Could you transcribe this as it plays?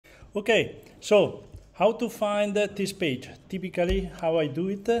Okay, so how to find this page? Typically, how I do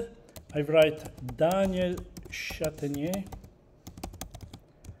it, I write Daniel Chatenier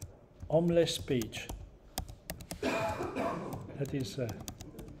homeless page. That is,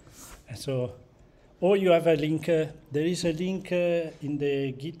 so, or you have a link, there is a link in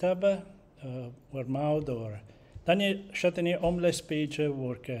the GitHub, or Maud, or Daniel Chatenier homeless page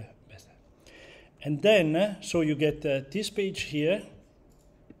work best. And then, so you get this page here.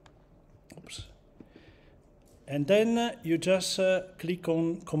 Oops. And then you just click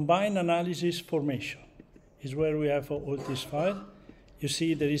on Combine Analysis Formation. Is where we have all this file. You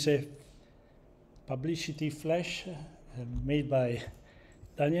see there is a publicity flash made by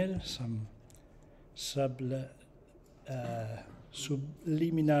Daniel, some subliminal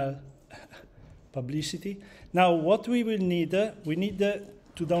publicity. Now what we will need, we need to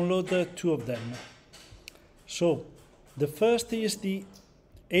download two of them. So the first is the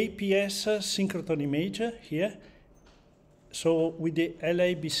APS synchrotron image here. So with the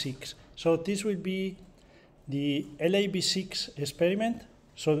LAB6. So this will be the LAB6 experiment.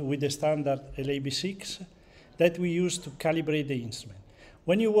 So with the standard LAB6 that we use to calibrate the instrument.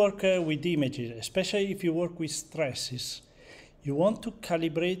 When you work with images, especially if you work with stresses, you want to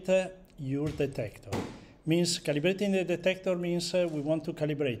calibrate your detector. Means calibrating the detector means we want to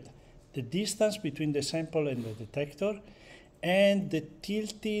calibrate the distance between the sample and the detector and the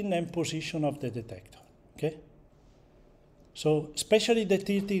tilting and position of the detector, okay? So especially the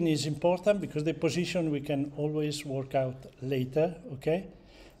tilting is important because the position we can always work out later, okay?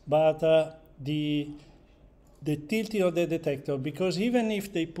 But the tilting of the detector, because even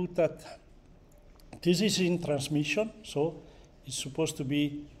if they put that, this is in transmission, so it's supposed to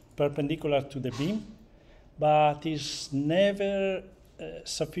be perpendicular to the beam, but it's never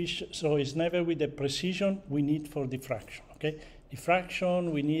sufficient, so it's never with the precision we need for diffraction, okay?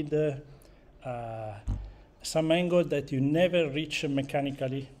 Diffraction, we need some angle that you never reach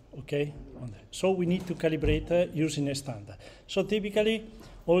mechanically, okay? So we need to calibrate using a standard. So typically,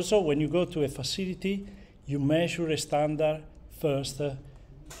 also when you go to a facility, you measure a standard first,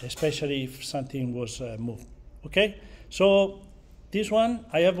 especially if something was moved, okay? So this one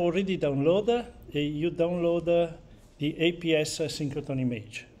I have already downloaded. You download the APS synchrotron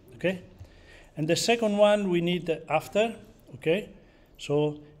image, okay? And the second one we need after, okay?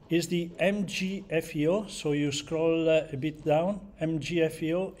 So is the MGFEO. So you scroll a bit down,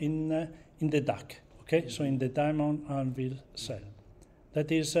 MGFEO in the DAC, okay? So in the diamond anvil cell.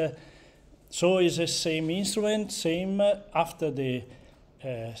 That is, so it's the same instrument, same after the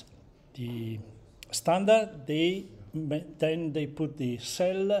standard, then they put the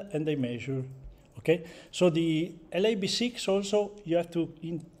cell and they measure, okay? So the LAB6 also you have to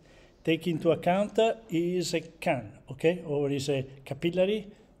take into account is a can, okay? Or is a capillary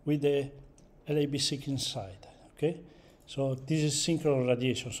with the LAB6 inside, okay? So this is synchronous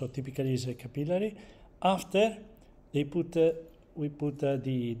radiation, so typically it's a capillary. After they put we put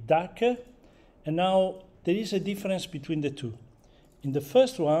the DAC, and now there is a difference between the two. In the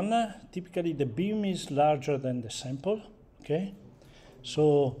first one, typically the beam is larger than the sample, okay?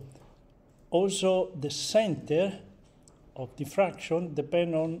 So also the center of diffraction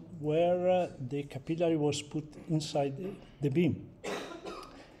depends on where the capillary was put inside the beam.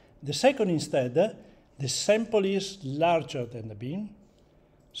 The second instead, the sample is larger than the beam,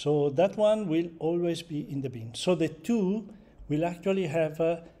 so that one will always be in the beam. So the two will actually have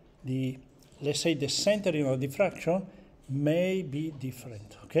let's say the centering of diffraction may be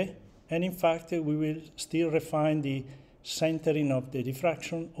different, okay? And in fact, we will still refine the centering of the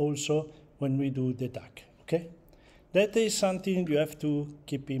diffraction also when we do the DAC, okay? That is something you have to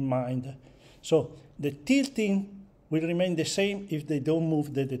keep in mind. So the tilting will remain the same if they don't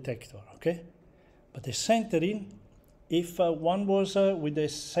move the detector, okay? But the centering, if one was with the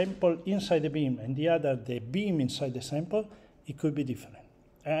sample inside the beam and the other the beam inside the sample, it could be different,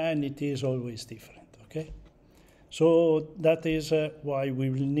 and it is always different, okay? So that is why we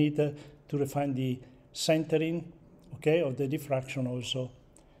will need to refine the centering, okay, of the diffraction also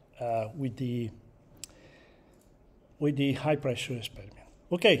with the high pressure experiment.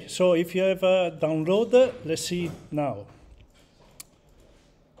 Okay, so if you have download, let's see now.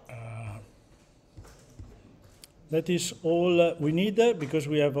 That is all we need because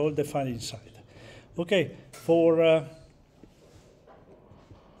we have all the file inside. Okay, for I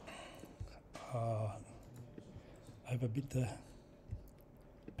have a bit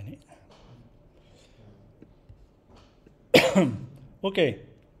okay,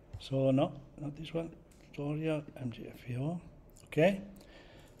 so no, not this one. Tutorial MGFEO. Okay,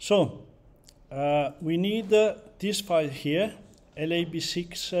 so we need this file here,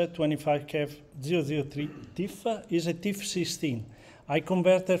 LAB6 25KF003 TIFF is a TIFF 16. I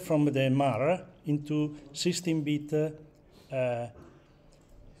converted from the MAR into 16-bit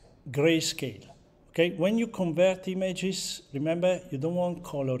grayscale. Okay, when you convert images, remember you don't want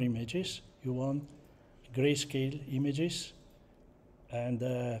color images, you want grayscale images,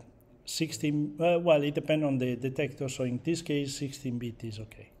 and 16. Well, it depends on the detector. So in this case, 16-bit is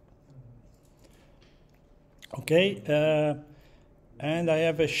okay. Okay, and I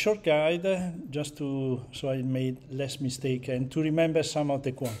have a short guide just so I made less mistake and to remember some of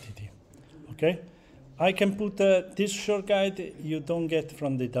the quantity. Okay, I can put this short guide you don't get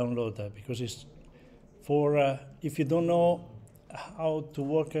from the downloader because it's for if you don't know how to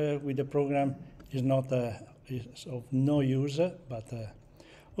work with the program, is not is of no use. But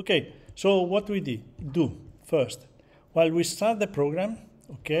okay, so what we do first? Well, we start the program.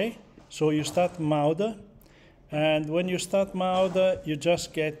 Okay, so you start mode. And when you start mode, you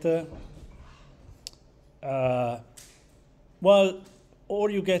just get, well, or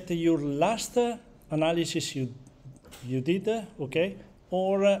you get your last analysis you did, okay,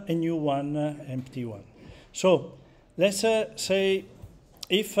 or a new one, empty one. So let's say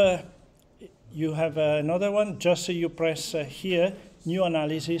if you have another one, just so you press here, new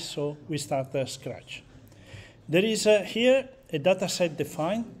analysis, so we start scratch. There is here a data set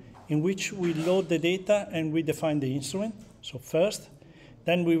defined, in which we load the data and we define the instrument. So first,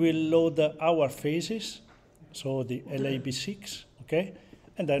 then we will load our phases, so the LAB6, okay?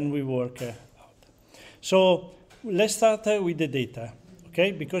 And then we work out. So let's start with the data,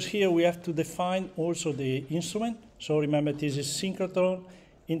 okay? Because here we have to define also the instrument. So remember, this is synchrotron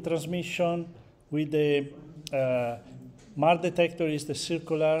in transmission with the MAR detector is the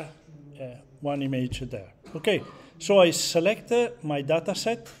circular one image there. Okay, so I select my data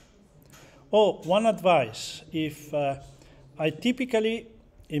set. Oh, one advice, if I typically,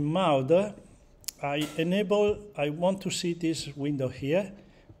 in mode, I want to see this window here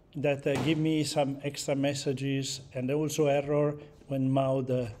that give me some extra messages and also error when mode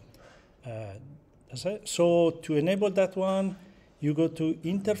does it. So to enable that one, you go to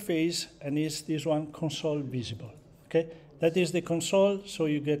interface and is this one console visible, okay? That is the console, so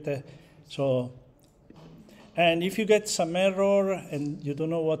you get and if you get some error and you don't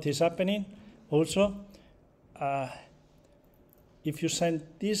know what is happening, also, if you send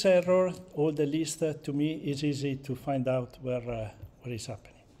this error, all the list to me, it's easy to find out where is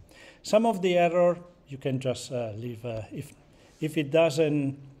happening. Some of the error you can just leave. If it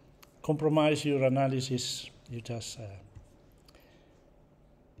doesn't compromise your analysis, you just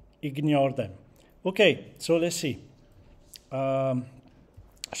ignore them. Okay, so let's see.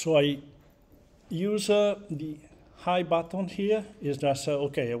 So I use the high button here is just,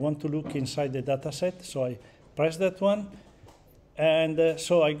 okay, I want to look inside the data set, so I press that one, and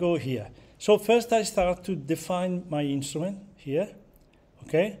so I go here. So first I start to define my instrument here,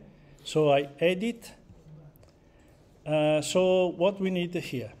 okay? So I edit, so what we need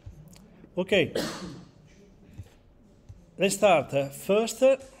here. Okay, let's start. First,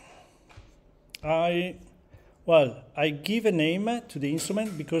 I give a name to the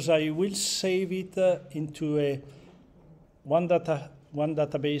instrument because I will save it into one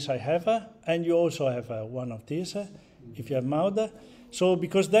database I have, and you also have one of these if you have mode. So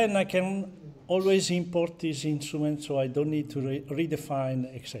because then I can always import this instrument, so I don't need to redefine,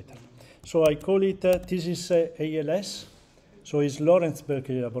 etc. So I call it, this is ALS, so it's Lawrence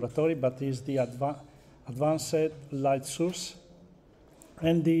Berkeley Laboratory, but it's the Advanced Light Source.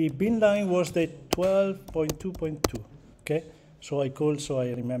 And the bin line was the 12.2.2, okay? So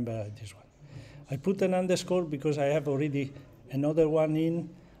I remember this one. I put an underscore because I have already another one in.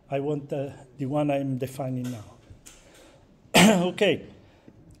 I want the one I'm defining now. Okay,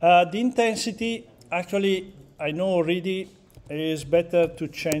 the intensity, actually, I know already is better to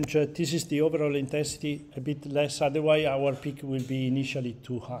change. This is the overall intensity, a bit less, otherwise our peak will be initially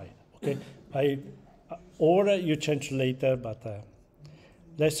too high, okay? Or you change later, but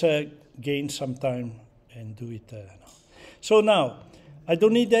let's gain some time and do it now. So now, I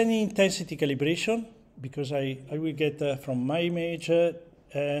don't need any intensity calibration because I will get from my image.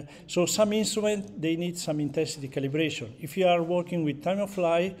 So some instruments, they need some intensity calibration. If you are working with time of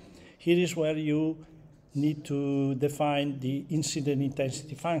flight, here is where you need to define the incident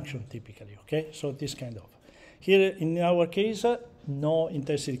intensity function typically, okay? So this kind of. Here in our case, no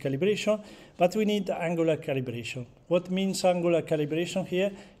intensity calibration, but we need angular calibration. What means angular calibration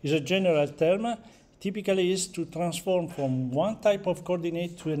here is a general term. Typically is to transform from one type of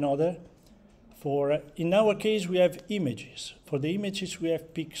coordinate to another. In our case, we have images. For the images, we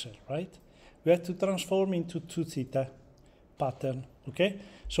have pixels, right? We have to transform into 2 theta pattern, okay?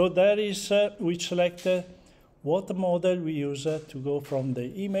 So there is, we select what model we use to go from the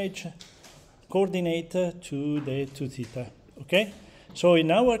image coordinate to the 2 theta, okay? So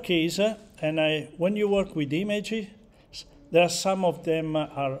in our case, when you work with images, there are some of them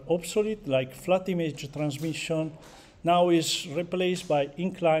are obsolete, like flat image transmission, now is replaced by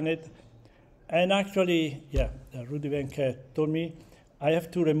inclined. And actually, yeah, Rudy Wenke told me I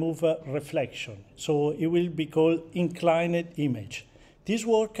have to remove reflection. So it will be called inclined image. This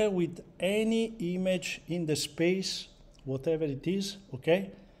works with any image in the space, whatever it is,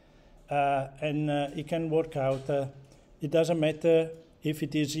 okay? And it can work out. It doesn't matter if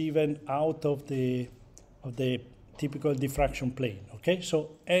it is even out of the typical diffraction plane, okay? So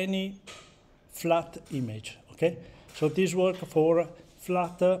any flat image, okay? So this works for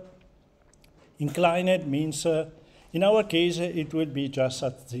flat. Inclined means, in our case, it will be just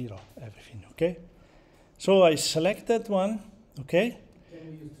at 0, everything, okay? So I selected one, okay? Can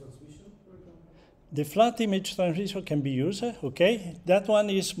we use transmission, for example? The flat image transmission can be used, okay? That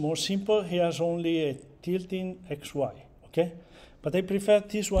one is more simple. He has only a tilting XY, okay? But I prefer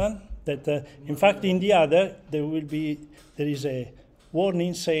this one that, in fact, in the other, there is a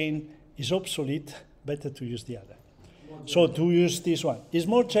warning saying it's obsolete, better to use the other. So to use this one. It's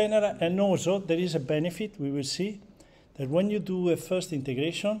more general, and also there is a benefit, we will see, that when you do a first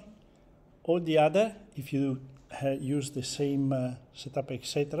integration, all the other, if you use the same setup,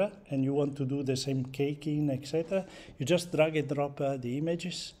 etc., and you want to do the same caking, etc., you just drag and drop the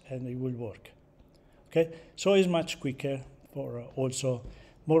images, and it will work. Okay? So it's much quicker, for also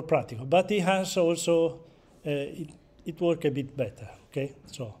more practical. But it has also, it works a bit better, okay?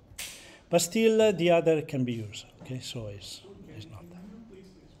 So. But still, the other can be used. Okay, so it's not. Can you please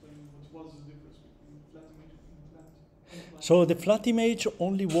explain what was the difference between flat image and flat? So the flat image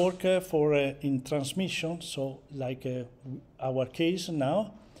only work for in transmission. So like our case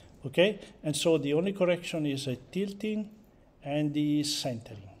now, okay. And so the only correction is tilting and the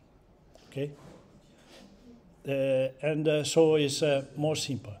centering, okay. So it's more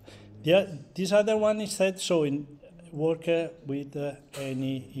simple. This other one instead, so in work with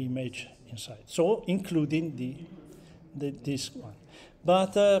any image inside, so including this one.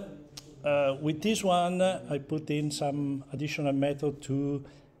 But with this one, I put in some additional method to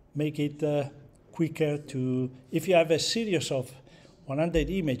make it quicker to, if you have a series of 100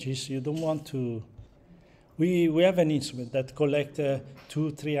 images, you don't want to, we have an instrument that collects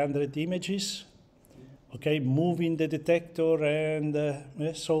 200-300 images, okay, moving the detector, and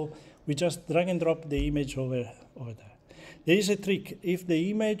so we just drag and drop the image over there. There is a trick. If the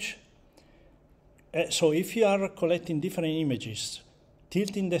image, so if you are collecting different images,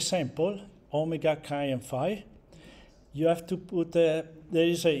 tilting the sample, omega, chi, and phi, you have to put, there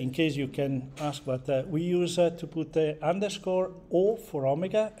is a, in case you can ask, but we use to put underscore O for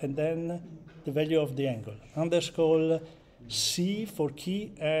omega, and then the value of the angle, underscore C for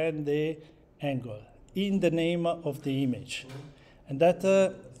key, and the angle in the name of the image. And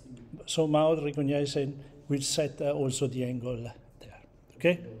that somehow recognizing will set also the angle there,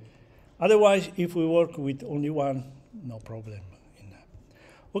 okay? Otherwise, if we work with only one, no problem.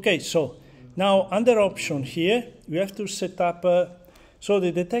 Okay, so now under option here, we have to set up, so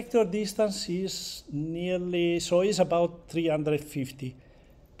the detector distance is nearly, so it's about 350,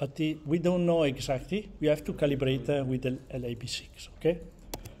 but we don't know exactly. We have to calibrate with the LAB6, okay?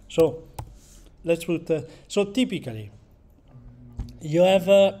 So let's put, so typically, you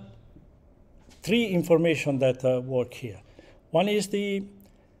have three information that work here. One is the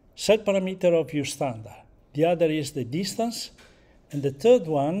set parameter of your standard. The other is the distance. And the third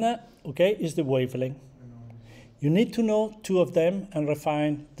one, okay, is the wavelength. You need to know two of them and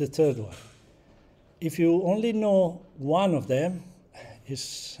refine the third one. If you only know one of them,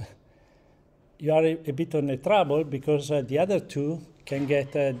 you are a bit in trouble, because the other two can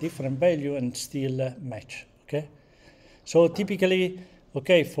get a different value and still match, okay? So typically,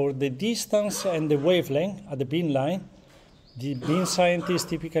 okay, for the distance and the wavelength at the beam line, the beam scientists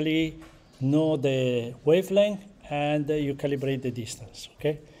typically know the wavelength and you calibrate the distance,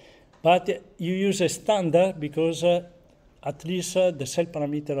 okay? But you use a standard because at least the set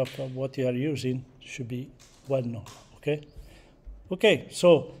parameter of what you are using should be well known, okay? Okay,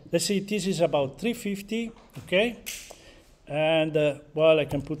 so let's see, this is about 350, okay? And well, I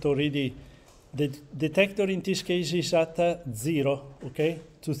can put already, the detector in this case is at 0, okay?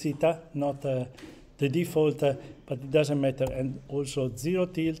 2 theta, not the default, but it doesn't matter, and also 0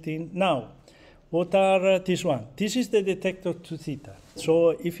 tilting. Now, what are this one? This is the detector 2 theta.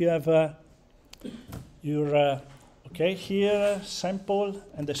 So if you have your, okay, here, sample,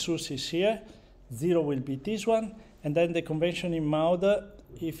 and the source is here, 0 will be this one, and then the convention in mode,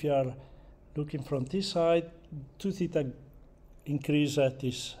 if you are looking from this side, 2 theta increase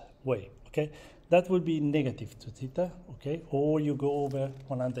this way, okay? That will be negative 2 theta, okay? Or you go over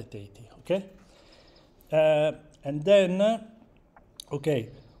 180, okay? And then, okay,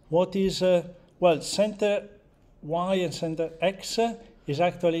 what is, well, center Y and center X is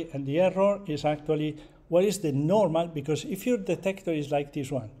actually, and the error is actually, what is the normal? Because if your detector is like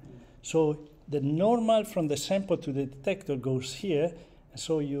this one, so the normal from the sample to the detector goes here, and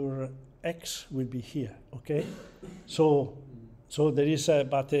so your X will be here, okay? So there is a,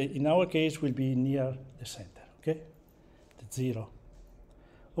 but in our case will be near the center, okay? The 0.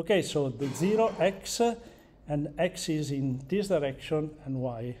 Okay, so the 0, X, and X is in this direction, and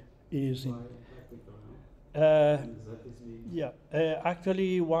Y is in... yeah,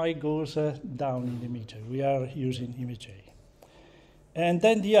 actually Y goes down in the imager. We are using image A. And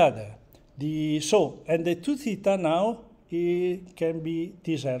then the other, and the 2 theta now, it can be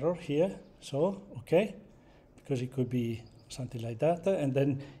this error here, so, okay, because it could be something like that, and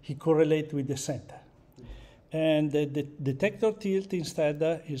then he correlates with the center. And the detector tilt instead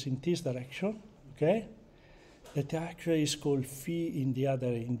is in this direction, okay? That actually is called phi in the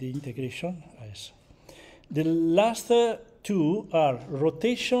integration. Yes. The last two are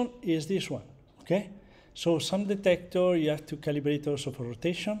rotation is this one, okay? So some detector you have to calibrate also for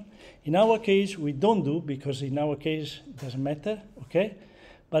rotation. In our case, we don't do, because in our case it doesn't matter, okay?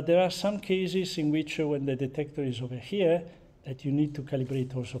 But there are some cases in which when the detector is over here, that you need to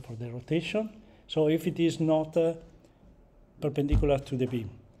calibrate also for the rotation. So if it is not perpendicular to the beam.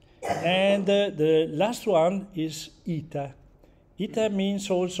 And the last one is eta. Eta means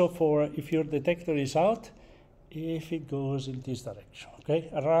also for if your detector is out, if it goes in this direction, okay,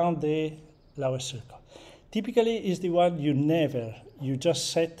 around the lowest circle. Typically is the one you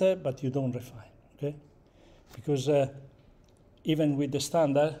just set, but you don't refine, okay? Because even with the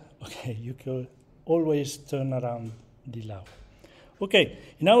standard, okay, you can always turn around the low. Okay,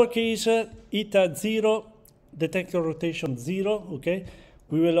 in our case, eta 0, detector rotation 0, okay?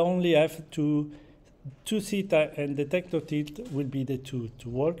 We will only have 2 theta and detector tilt will be the two to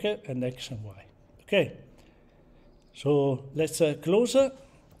work, and X and Y, okay? So let's close.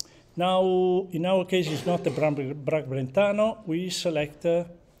 Now, in our case, it's not a Bragg-Brentano. We select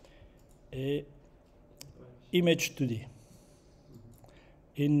image 2D.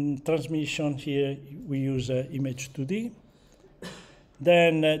 In transmission here, we use image 2D.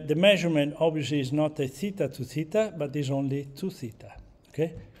 Then the measurement obviously is not a theta to theta, but is only 2 theta,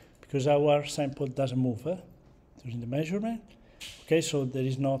 okay? Because our sample doesn't move during the measurement. Okay, so there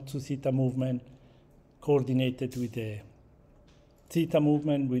is no 2 theta movement coordinated with the theta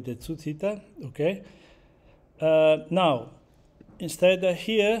movement with the 2 theta, okay? Now, instead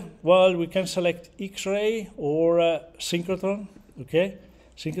here, well, we can select X-ray or synchrotron, okay?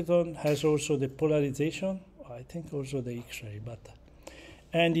 Synchrotron has also the polarization, I think also the X-ray, but...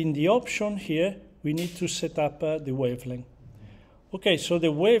 And in the option here, we need to set up the wavelength. Okay, so the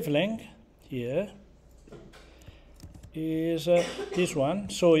wavelength here is this one,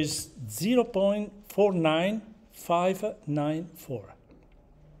 so it's 0.49594,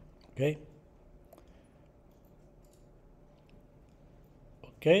 okay?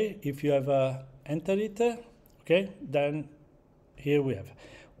 Okay, if you have entered it, okay, then here we have.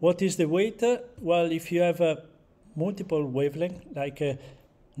 What is the weight? Well, if you have multiple wavelength, like a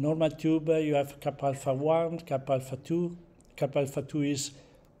normal tube, you have kappa alpha 1, kappa alpha 2. Kappa alpha 2 is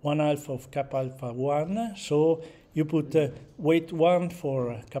 1/2 of kappa alpha 1. So you put weight 1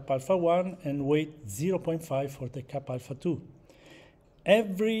 for kappa alpha 1 and weight 0.5 for the kappa alpha 2.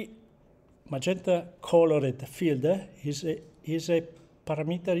 Every magenta colored field is a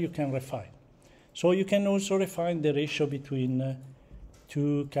parameter you can refine. So you can also refine the ratio between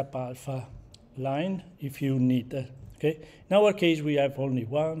two kappa alpha line if you need. Okay. In our case, we have only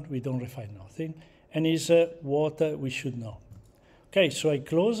one. We don't refine nothing, and is what we should know. Okay, so I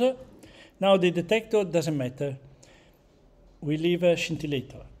close. Now the detector doesn't matter. We leave a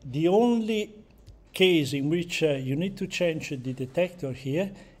scintillator. The only case in which you need to change the detector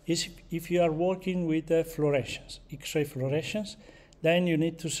here is if you are working with fluorescence, X-ray fluorescence, then you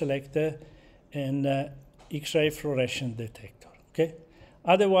need to select an X-ray fluorescence detector. Okay.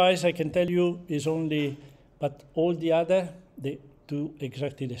 Otherwise, I can tell you is only, but all the other, they do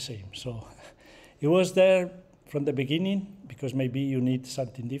exactly the same. So it was there from the beginning because maybe you need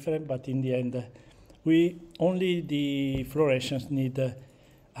something different, but in the end, only the fluorescence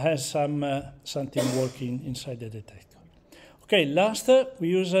has something working inside the detector. Okay, last we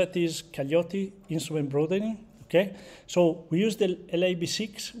use this Cagliotti instrument broadening. Okay, so we use the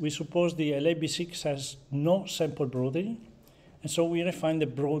LAB6. We suppose the LAB6 has no sample broadening, and so we refine the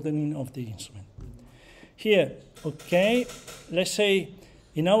broadening of the instrument. Here, okay, let's say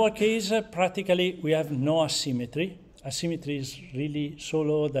in our case, practically we have no asymmetry. Asymmetry is really so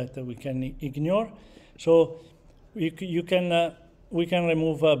low that we can ignore. So we can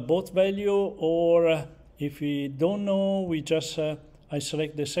remove both value, or if we don't know, we just I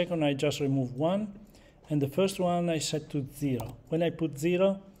select the second, I just remove one. And the first one I set to 0. When I put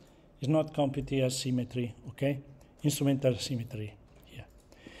 0, it's not computing asymmetry, okay? Instrumental asymmetry here.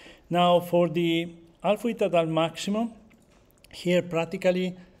 Now for the alpha Itadal maximum, here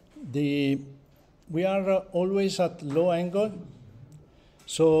practically we are always at low angle.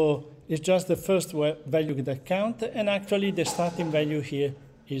 So it's just the first value that counts, and actually the starting value here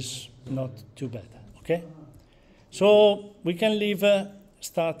is not too bad, okay? So we can leave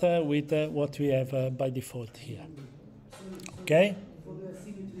start with what we have by default here. Okay? For the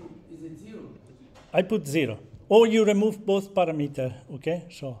asymmetry, is it 0? I put 0. Or you remove both parameters, okay?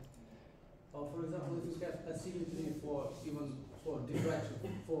 So. Or for example, if you have asymmetry for even for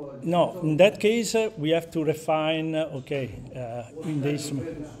diffraction, for No, in that case, we have to refine, okay, in the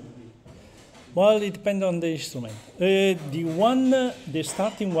instrument. Well, it depends on the instrument. The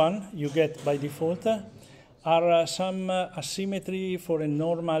starting one you get by default are some asymmetry for a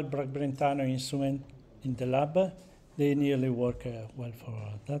normal Bragg-Brentano instrument in the lab. They nearly work well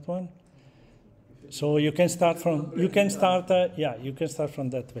for that one. So you can start from you can start from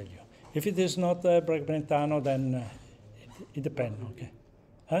that value. If it is not Bragg-Brentano, then it depends. Okay,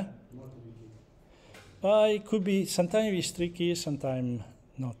 huh? It could be sometimes it's tricky, sometimes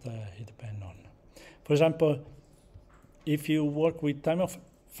not. It depends on. For example, if you work with time of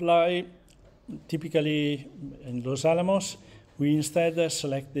flight. Typically in Los Alamos, we instead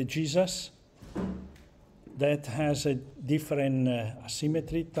select the Jesus that has a different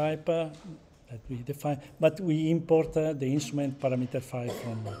asymmetry type that we define, but we import the instrument parameter file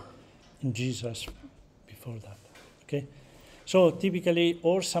from in Jesus before that. Okay, so typically,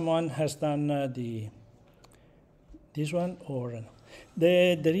 or someone has done this one, or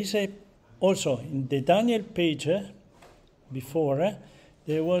there is also in the Daniel page before.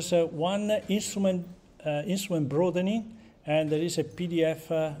 There was one instrument broadening, and there is a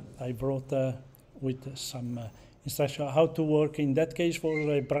PDF I wrote with some instruction how to work in that case for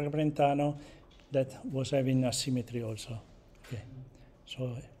Bragg-Brentano that was having asymmetry also. Okay,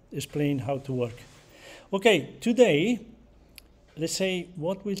 so explain how to work. Okay, today, let's say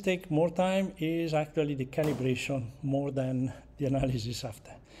what will take more time is actually the calibration more than the analysis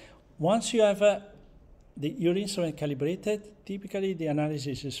after. Once you have your instrument calibrated, typically the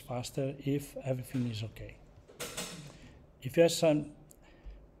analysis is faster if everything is okay. If you have some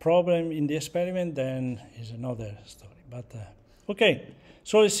problem in the experiment, then it's another story. But okay,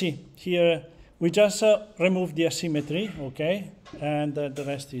 so let's see. Here we just remove the asymmetry, okay, and the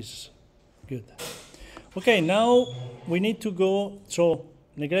rest is good. Okay, now we need to go, so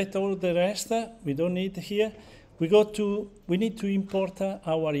neglect all the rest, we don't need here. We need to import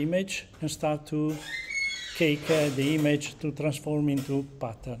our image and start to cake the image to transform into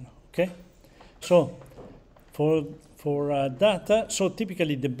pattern, okay? So for that, so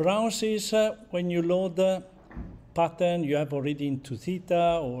typically the browse is when you load the pattern you have already into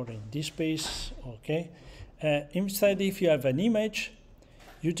theta or in this space, okay? Instead, if you have an image,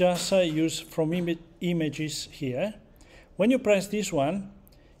 you just use from images here. When you press this one,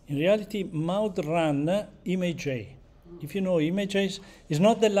 in reality, mount run image A. If you know image A, is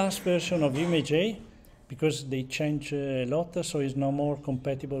not the last version of image A, because they change a lot, so it's no more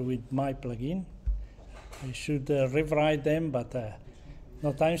compatible with my plugin. I should rewrite them, but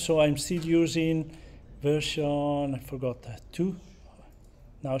no time, so I'm still using version, I forgot, 2.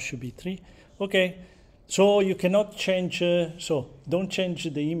 Now should be 3. Okay, so you cannot change, so don't change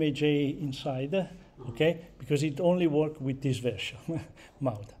the image A inside, okay, because it only works with this version,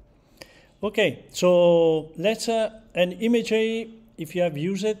 mount. Okay, so let's, an image A, if you have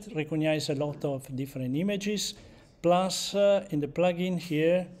used it, recognize a lot of different images. Plus, in the plugin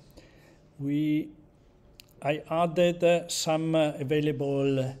here, I added some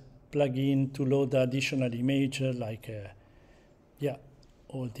available plugin to load additional image, like,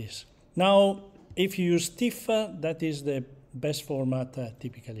 all this. Now, if you use TIFF, that is the best format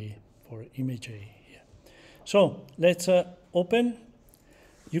typically for image A here. So let's open.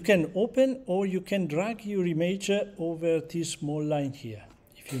 You can open or you can drag your image over this small line here,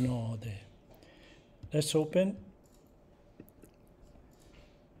 if you know the. Let's open.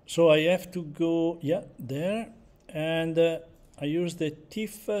 So I have to go, there, and I use the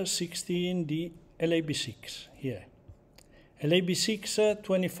TIFF 16, the LAB6 here. LAB6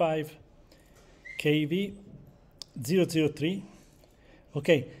 25 kV 003.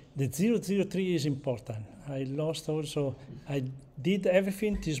 Okay, the 003 is important. I lost also, I did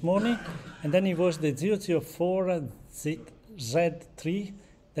everything this morning, and then it was the 004 Z3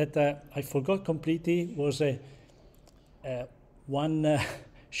 that I forgot completely, was a one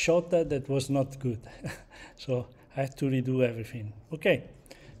shot that was not good. So I had to redo everything. Okay,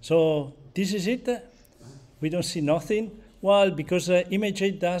 so this is it. We don't see nothing. Well, because image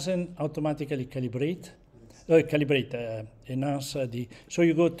 8 doesn't automatically calibrate, enhance the, so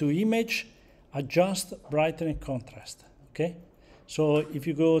you go to image, adjust brightness and contrast, okay? So if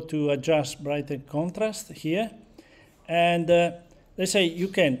you go to adjust brightness and contrast here, and let's say you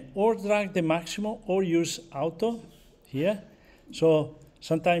can or drag the maximum or use auto here. So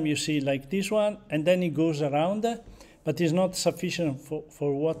sometimes you see like this one, and then it goes around, but it's not sufficient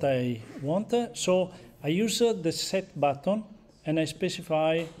for what I want. So I use the set button and I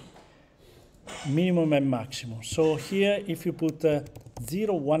specify minimum and maximum. So here, if you put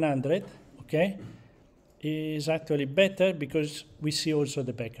 0, 100, okay, is actually better because we see also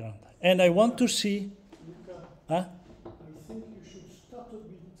the background. And I want to see, Luca, huh? I think you should start a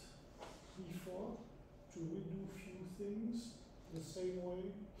bit before to redo few things the same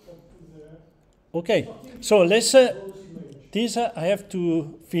way up to there. Okay, so let's, this I have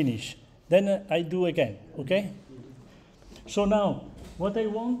to finish. Then I do again, okay? So now, what I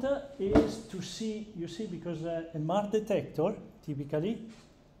want is to see, you see, because a mark detector, typically,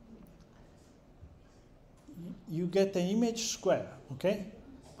 you get an image square, okay?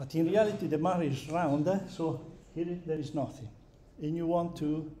 But in reality, the mark is round, so here there is nothing. And you want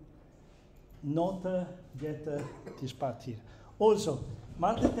to not get this part here. Also,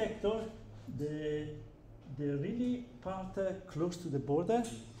 mark detector, the really part close to the border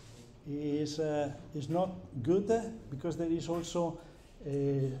is not good because there is also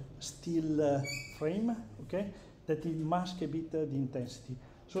a steel frame, okay, that it masks a bit the intensity.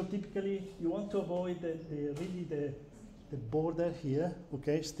 So typically you want to avoid the border here,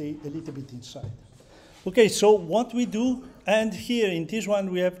 okay, stay a little bit inside. Okay, so what we do, and here in this one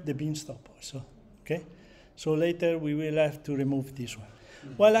we have the beam stop also, okay? So later we will have to remove this one.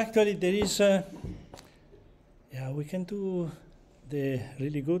 Well, actually there is, yeah, we can do the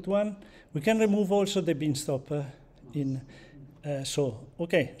really good one. We can remove also the beam stop in,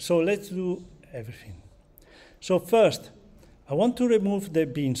 okay, so let's do everything. So first, I want to remove the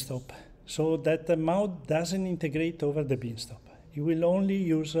beam stop so that the mount doesn't integrate over the beam stop. It will only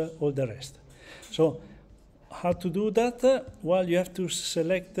use all the rest. So how to do that? Well, you have to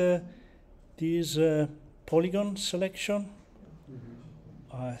select this polygon selection.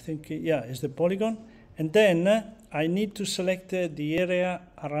 I think, yeah, it's the polygon. And then I need to select the area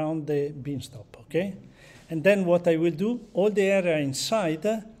around the beam stop, okay? And then what I will do, all the area inside,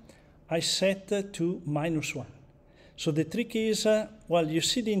 I set to -1. So the trick is, well, you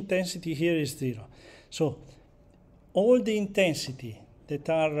see the intensity here is 0. So all the intensity that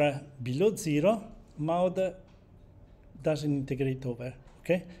are below 0, mount doesn't integrate over,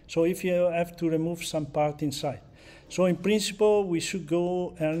 okay? So if you have to remove some part inside. So in principle, we should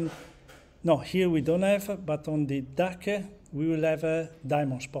go and, no, here we don't have, but on the duck, we will have a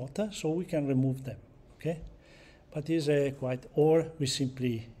diamond spot, so we can remove them, okay? But it's quite, or we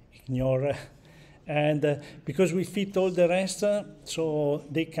simply ignore, and because we fit all the rest, so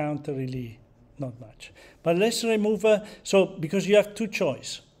they count really not much. But let's remove, so because you have two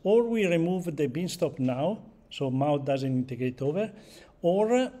choices, or we remove the beam stop now, so mount doesn't integrate over,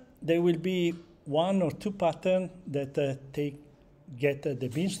 or there will be 1 or 2 patterns that get the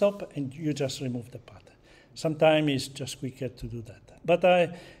beam stop and you just remove the pattern. Sometimes it's just quicker to do that. But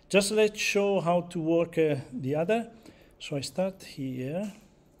just let's show how to work the other. So I start here.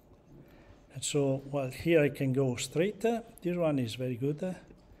 And so, well, here I can go straight. This one is very good.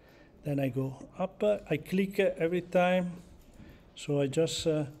 Then I go up. I click every time. So I just,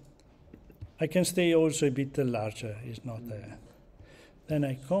 I can stay also a bit larger. It's not Then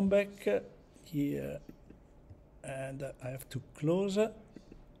I come back here. And I have to close.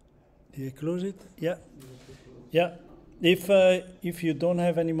 Did I close it? Yeah. Yeah. If you don't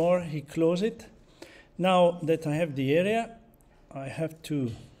have any more, he close it. Now that I have the area, I have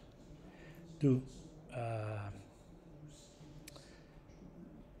to do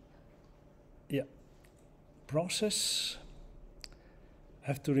process. I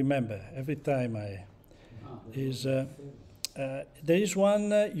have to remember every time there is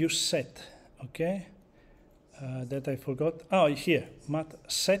one you set, okay? That I forgot. Oh, here, mat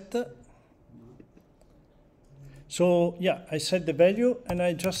set. So yeah, I set the value and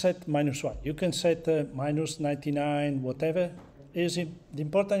I just set -1. You can set -99, whatever. The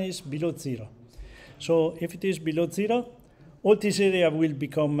important is below 0. So if it is below 0, all this area will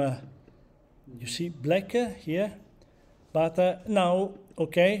become, you see, black here. But now,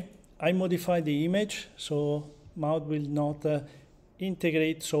 okay, I modify the image, so mount will not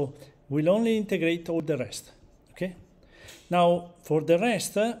integrate, so will only integrate all the rest, okay? Now, for the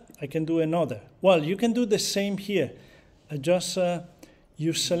rest, I can do another. Well, you can do the same here. Just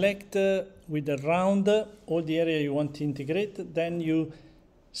you select with the round all the area you want to integrate, then you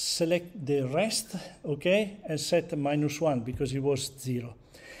select the rest, okay, and set -1 because it was 0.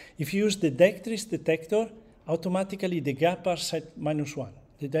 If you use the directrix detector, automatically the gap are set -1.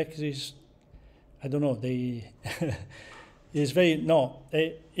 The directrix, I don't know, they is very, no,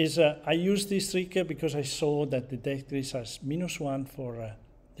 I use this trick because I saw that the directrix has -1 for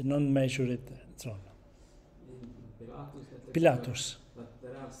the non-measured zone. Pilatus. But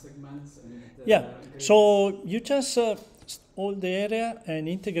there are segments and yeah, so you just hold the area and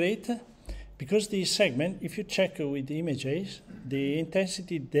integrate, because the segment, if you check with the images, the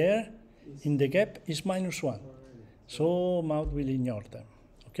intensity there in the gap is -1. So mount will ignore them,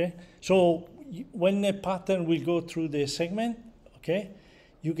 okay? So when a pattern will go through the segment, okay,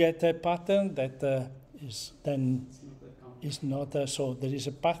 you get a pattern that is then is not, so there is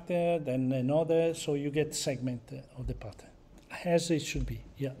a pattern, then another, so you get segment of the pattern, as it should be,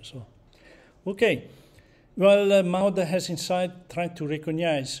 yeah, so. Okay, well, mount has inside trying to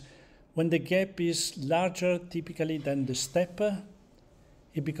recognize when the gap is larger typically than the step,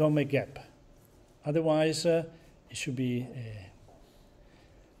 it becomes a gap. Otherwise, it should be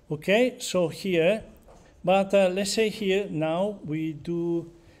okay, so here, but let's say here now we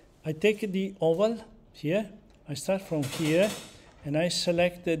do, I take the oval here, I start from here and I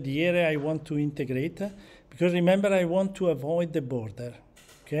select the area I want to integrate, because remember I want to avoid the border,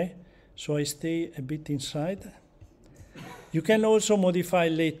 okay? So I stay a bit inside. You can also modify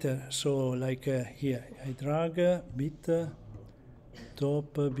later, so like here, I drag a bit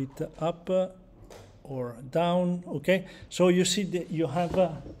top, a bit up or down, okay? So you see that you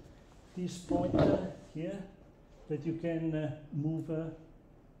have this point here that you can move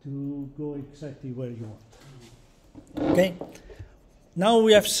to go exactly where you want. Okay, now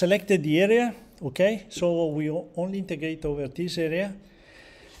we have selected the area, okay? So we only integrate over this area.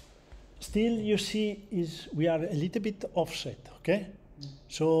 Still, you see, we are a little bit offset, okay?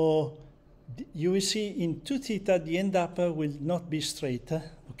 So you will see in 2 theta, the end up will not be straight,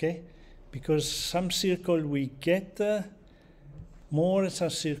 okay? Because some circle we get more, some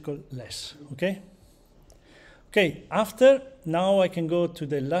circle less, okay? Okay, after, now I can go to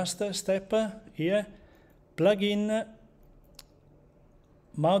the last step here, plugin,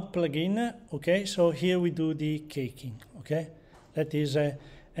 mount plugin, okay? So here we do the caking, okay? That is,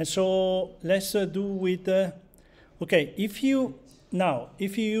 and so let's do with, okay, if you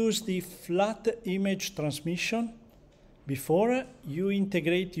use the flat image transmission, before you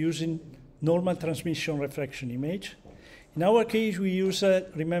integrate using normal transmission reflection image. In our case, we use,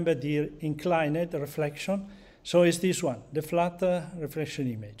 remember, the inclined reflection. So it's this one, the flat reflection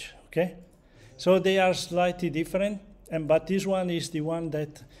image, okay? So they are slightly different, but this one is the one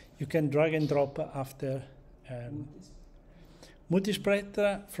that you can drag and drop after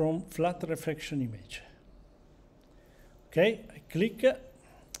multispectra from flat reflection image. Okay, I click.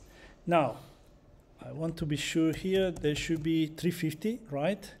 Now, I want to be sure here there should be 350,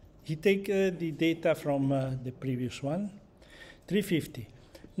 right? He take the data from the previous one, 350.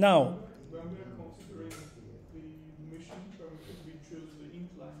 Now, when we are considering the mission parameter, we choose the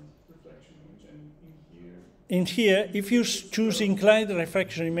inclined reflection image, and in here, if you choose inclined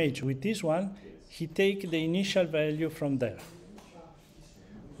reflection image with this one, he take the initial value from there.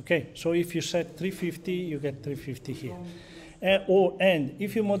 Okay, so if you set 350, you get 350 here. And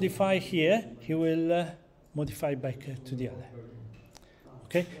if you modify here, he will modify back to the other.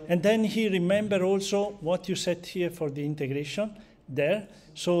 Okay, and then he remember also what you set here for the integration there.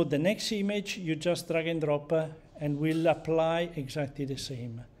 So the next image, you just drag and drop and will apply exactly the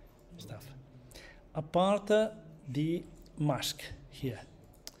same stuff. Apart the mask here,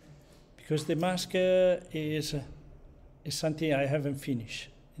 because the mask is something I haven't finished.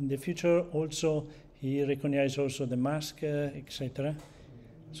 In the future also, he recognizes also the mask, etc.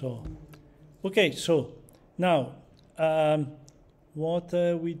 So, okay, so now what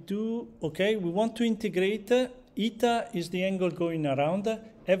we do, okay, we want to integrate, eta is the angle going around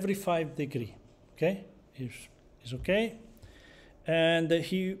every 5 degrees, okay, is okay. And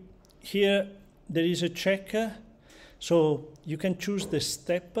here there is a check, so you can choose the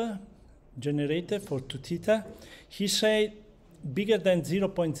step generated for 2 theta. He said bigger than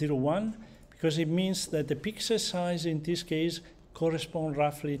 0.01 because it means that the pixel size in this case corresponds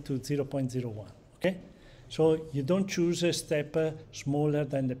roughly to 0.01. Okay, so you don't choose a step smaller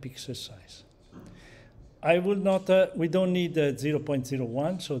than the pixel size. I will not. We don't need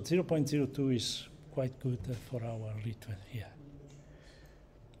 0.01, so 0.02 is quite good for our ritual here.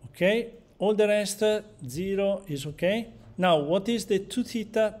 Okay, all the rest 0 is okay. Now, what is the 2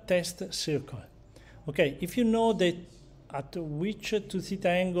 theta test circle? Okay, if you know that at which 2 theta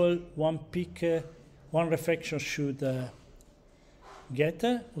angle one peak, one reflection should get,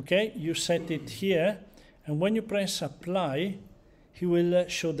 okay, you set it here, and when you press apply, he will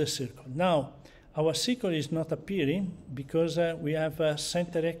show the circle. Now, our circle is not appearing because we have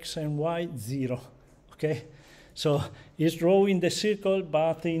center x and y 0, okay? So it's drawing the circle,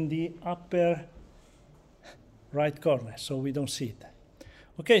 but in the upper right corner, so we don't see it.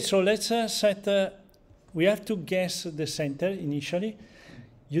 Okay, so let's set, we have to guess the center initially.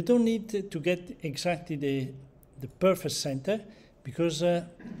 You don't need to get exactly the perfect center, because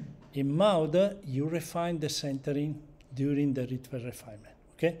in MAUD, you refine the centering during the ritual refinement,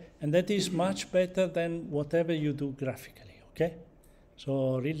 okay? And that is much better than whatever you do graphically, okay?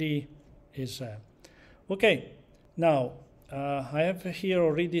 So really is, okay. Now, I have here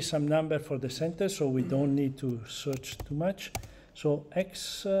already some number for the center, so we don't need to search too much. So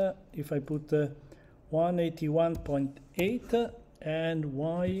x, if I put 181.8 and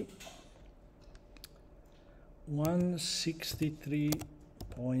y 163.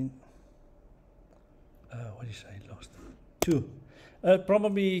 What is I lost? 2.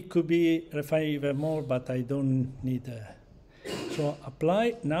 Probably could be refined even more, but I don't need. So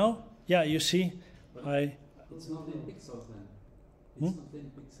apply now. Yeah, you see, It's not in pixels then. It's not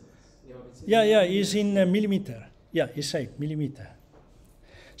in pixels. Yeah, it's in millimeter. Yeah, it's say millimeter.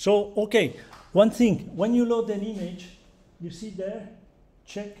 So okay, one thing, when you load an image, you see there,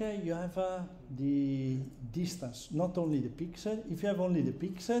 check you have the distance, not only the pixel. If you have only the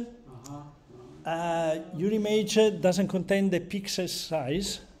pixel, your image doesn't contain the pixel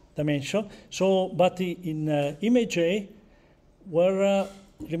size dimension. So, but in image A, where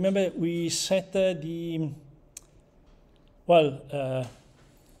remember we set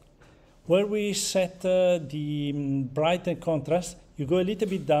where we set the bright and contrast, you go a little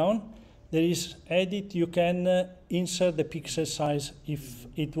bit down. There is edit, you can insert the pixel size if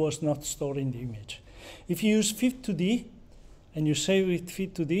it was not stored in the image. If you use Fit2D and you save with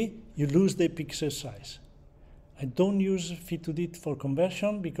Fit2D, you lose the pixel size. I don't use Fit2D for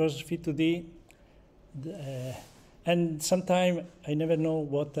conversion because Fit2D, and sometimes I never know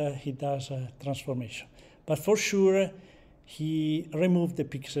what he does transformation. But for sure, he removed the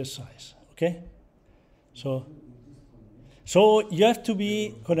pixel size, okay? So you have to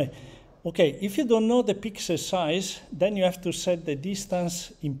be correct. Okay, if you don't know the pixel size, then you have to set the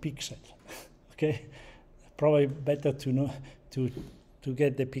distance in pixel. Okay, probably better to know to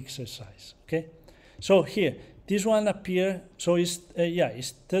get the pixel size. Okay, so here this one appear. So it's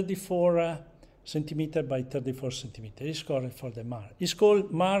it's 34 centimeter by 34 centimeter. It's correct for the MAR. It's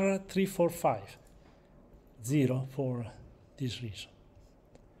called MAR 345.0 for this reason.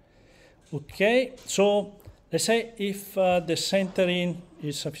 Okay, so let's say if the centering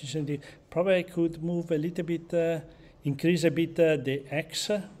is sufficiently, probably I could move a little bit, increase a bit the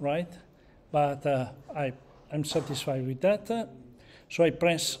X, right? But I'm satisfied with that. So I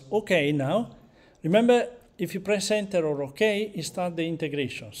press OK now. Remember, if you press Enter or OK, it starts the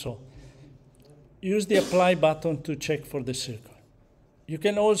integration. So use the Apply button to check for the circle. You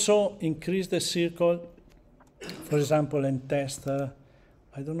can also increase the circle, for example, and test, I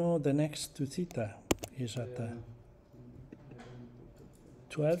don't know, the next 2 theta is at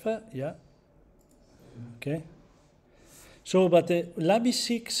 12, yeah. Okay. So, but the Labi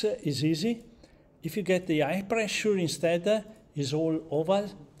 6 is easy. If you get the high pressure instead, is all oval,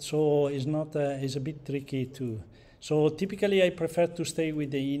 so it's not, it's a bit tricky to. So typically I prefer to stay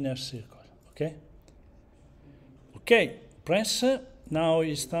with the inner circle, okay? Okay, press, now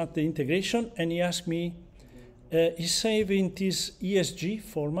he start the integration, and he asks me, he's saving this ESG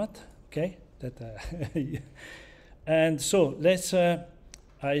format, okay? That, and so let's,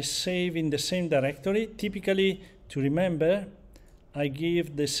 I save in the same directory. Typically, to remember, I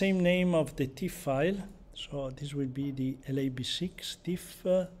give the same name of the TIFF file. So this will be the LAB6 TIFF.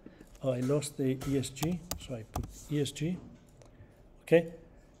 Oh, I lost the ESG, so I put ESG. Okay.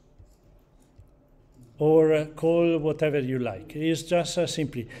 Or call whatever you like. It's just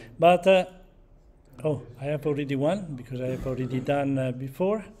simply. But, oh, I have already one because I have already done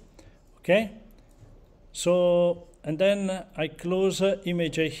before. Okay. So and then I close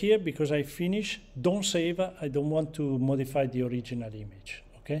image A here because I finish. Don't save. I don't want to modify the original image.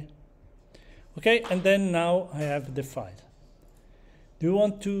 Okay. Okay, and then now I have the file. Do you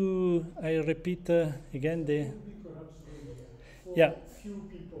want to? I repeat again the. Perhaps for Yeah. few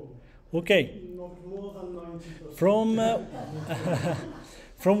people. Okay. Not more than 90%. From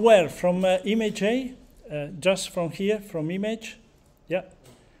from where? From image A? Just from here, from image? Yeah.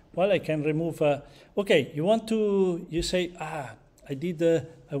 Well, I can remove. Okay, you want to? You say, I did.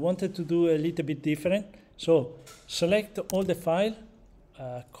 I wanted to do a little bit different. So select all the file.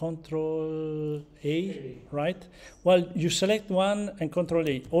 Control A, right? Well, you select one and Control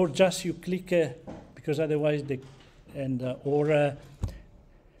A, or just you click because otherwise the or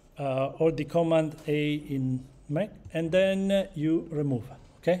the command A in Mac, and then you remove.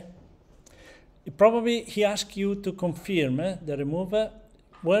 Okay. Probably he asks you to confirm the remover.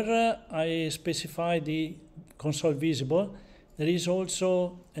 Where I specify the console visible, there is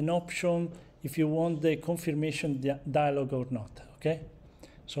also an option if you want the confirmation dialog or not. Okay.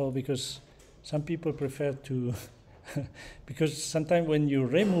 So because some people prefer to, because sometimes when you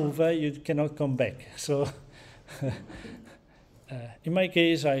remove, you cannot come back. So in my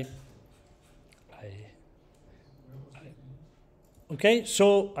case, okay,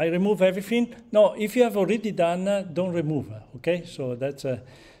 so I remove everything. No, if you have already done, don't remove. Okay, so that's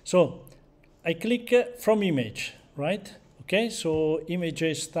so I click from image, right? Okay, so image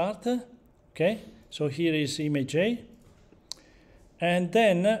A start. Okay, so here is image A. And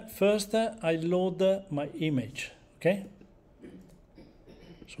then first I load my image, okay?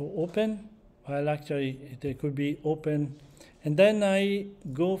 So open, well actually it could be open. And then I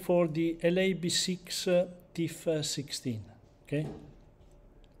go for the LAB6 TIFF16, okay?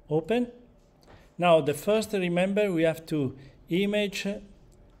 Open. Now the first, remember, we have to image,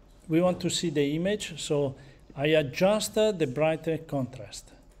 we want to see the image, so I adjust the brightness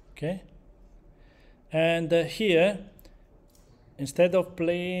contrast, okay? And here, instead of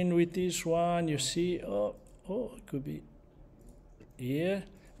playing with this one, you see, it could be here.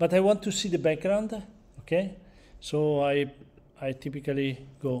 But I want to see the background, okay? So I typically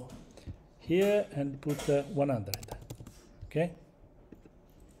go here and put 100, okay?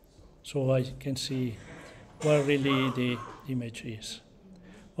 So I can see where really the image is.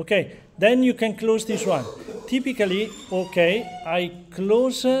 Okay, then you can close this one. Typically, okay, I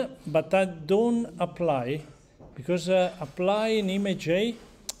close, but I don't apply. Because apply in image A,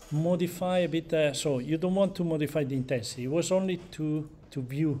 modify a bit, so you don't want to modify the intensity. It was only to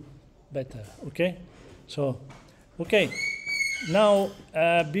view better, okay? So, okay, now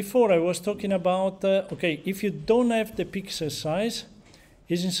before I was talking about, okay, if you don't have the pixel size,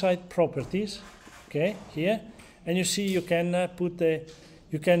 it's inside properties, okay, here, and you see you can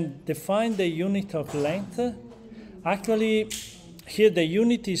you can define the unit of length. Actually, here the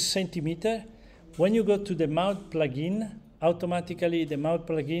unit is centimeter. When you go to the mount plugin, automatically the mount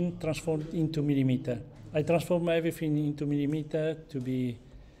plugin transforms into millimeter. I transform everything into millimeter to be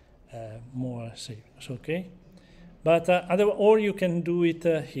more safe. So, okay, but or you can do it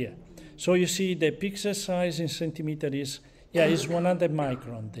here. So you see the pixel size in centimeter is is 100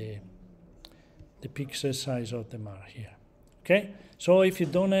 micron. The pixel size of the mark here. Okay, so if you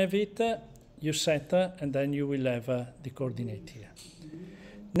don't have it, you set and then you will have the coordinate here.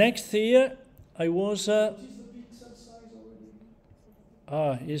 Next here. I was. What is the pixel size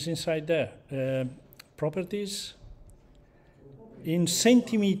already? It's inside there. Properties. In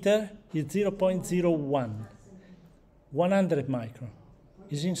centimeter, it's 0.01. 100 micron.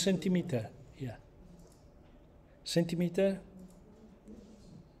 Is in centimeter. Yeah. Centimeter.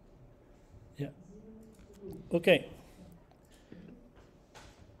 Yeah. Okay.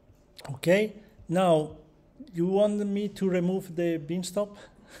 Okay. Now, you want me to remove the bin stop?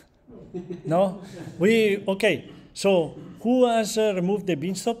 No? Okay, so who has removed the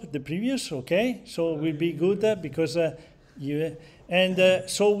bin stop? The previous, okay, so will be good because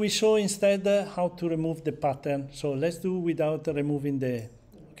so we saw instead how to remove the pattern. So let's do without removing the,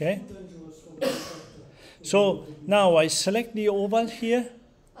 okay? So now I select the oval here,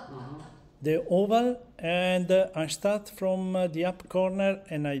 the oval, and I start from the up corner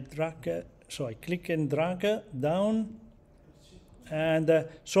and I drag, so I click and drag down. And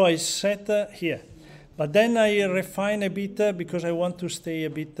so I set here, but then I refine a bit because I want to stay a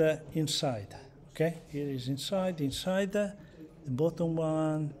bit inside. Okay, here is inside, the bottom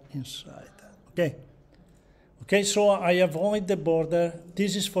one, inside. Okay, okay, so I avoid the border.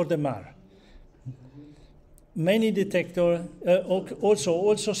 This is for the MAR. Many detector,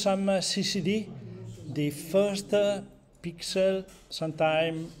 also some CCD. The first pixel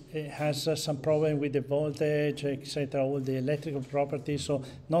sometimes it has some problem with the voltage, etc., all the electrical properties. So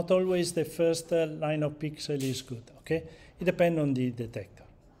not always the first line of pixel is good, okay? It depends on the detector.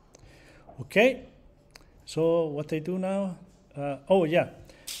 Okay, so what I do now, oh yeah,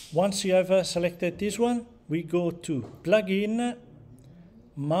 once you have selected this one, we go to plugin,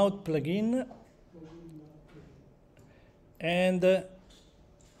 mount plugin, and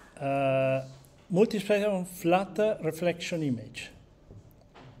multispectrum flat reflection image.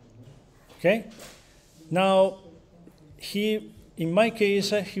 Okay, now in my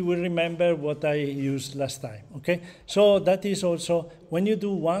case, he will remember what I used last time. Okay, so that is also when you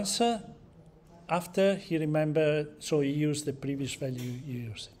do once, after he remember, so he used the previous value you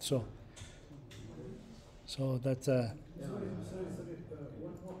used it. So that's Sorry,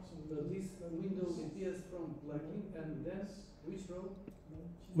 one more. So this window appears from plugin, and then which row?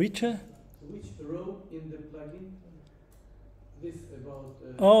 which? Which row in the plugin? This about.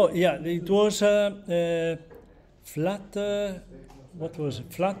 Oh yeah, it was flat. What was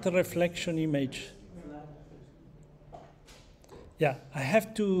it? Flat reflection image. Yeah, I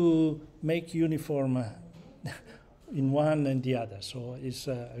have to make uniform in one and the other, so it's,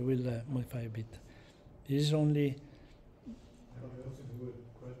 I will modify a bit. This is only.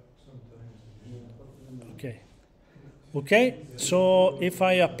 Okay. Okay, so if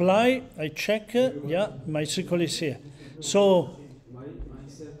I apply, I check, yeah, my circle is here. So My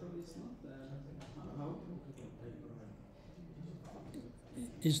circle is not how?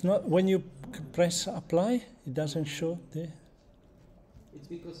 it's not, when you press apply, it doesn't show the. It's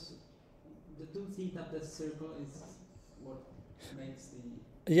because the 2 theta plus circle is what makes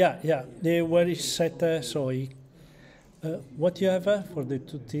the. Yeah, the where is set, so what you have for the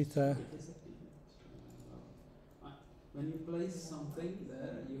 2 theta? When you place something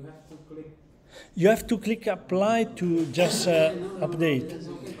there, you have to click. You have to click apply to just update. That's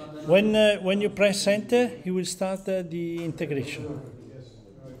okay, but When you press enter, he will start the integration.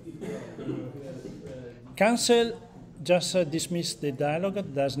 Cancel, just dismiss the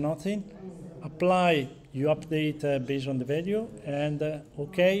dialog, does nothing. Apply, you update based on the value, and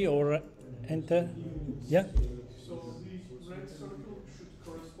OK or enter. Yeah. So the red circle should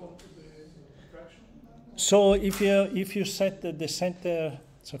correspond to the diffraction? So if you set the center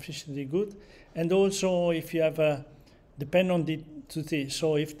sufficiently good, and also if you have depend on the 2 theta.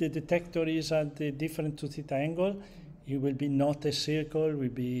 So if the detector is at a different 2 theta angle, it will be not a circle, will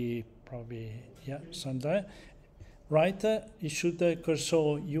be probably somewhere. Right? It should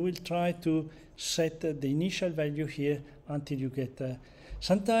so you will try to set the initial value here until you get.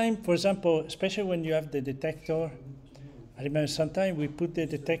 Sometimes, for example, especially when you have the detector, I remember sometimes we put the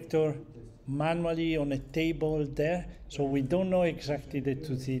detector manually on a table there, so we don't know exactly the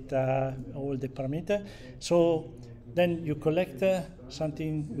 2 theta, all the parameter. So then you collect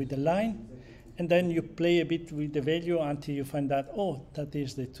something with the line, and then you play a bit with the value until you find out, oh, that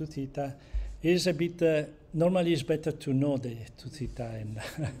is the 2 theta. It is a bit, normally it's better to know the 2 theta and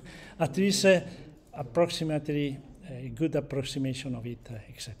at least approximately a good approximation of it,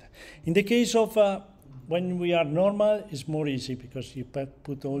 etc. In the case of when we are normal, it's more easy because you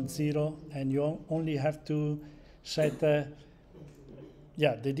put all 0 and you only have to set the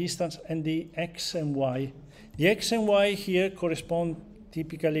distance and the x and y. The x and y here correspond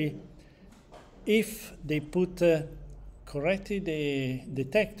typically if they put correctly the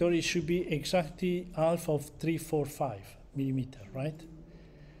detector, it should be exactly half of 345 millimeter, right?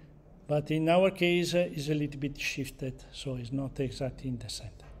 But in our case, it's a little bit shifted, so it's not exactly in the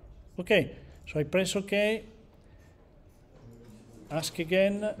center. Okay, so I press OK, ask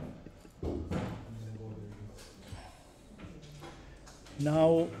again.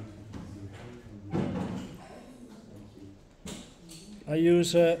 Now, I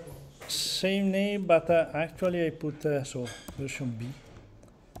use same name, but actually I put so version B,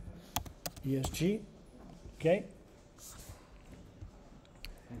 ESG, okay.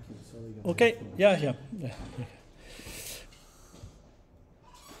 Okay, yeah.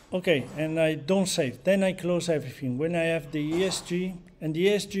 Okay, and I don't save. Then I close everything. When I have the ESG, and the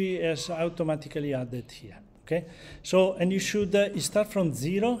ESG is automatically added here. Okay, so and you should start from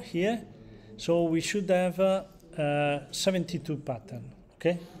 0 here. So we should have 72 pattern.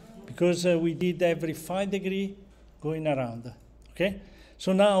 Okay, because we did every 5 degree going around. Okay,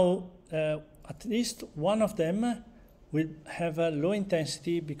 so now at least one of them will have a low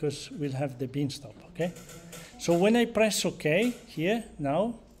intensity because we'll have the beam stop, okay? So when I press OK here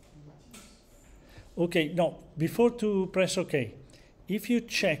now, okay, no, before to press OK, if you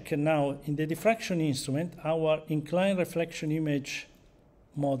check now in the diffraction instrument, our inclined reflection image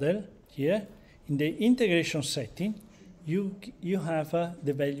model here, in the integration setting, you have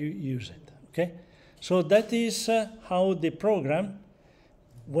the value used. Okay, so that is how the program,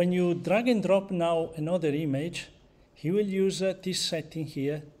 when you drag and drop now another image, he will use this setting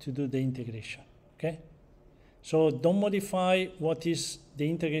here to do the integration. Okay, so don't modify what is the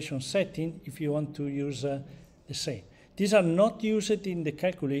integration setting if you want to use the same. These are not used in the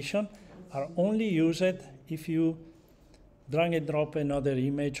calculation, are only used if you drag and drop another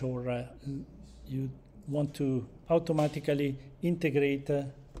image or you want to automatically integrate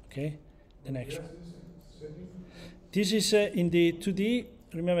okay, the next one. This is in the 2D.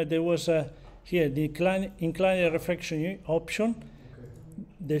 Remember, there was here the inclined reflection option.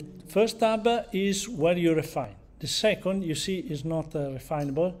 The first tab is where you refine. The second, you see, is not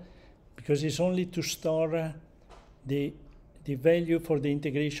refinable because it's only to store the value for the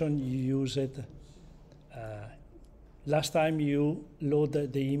integration you used last time you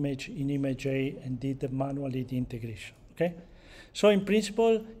loaded the image in image A and did manually the integration. Okay, so in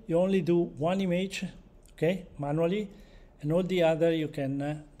principle you only do one image, okay, manually, and all the other you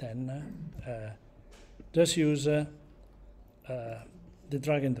can then just use the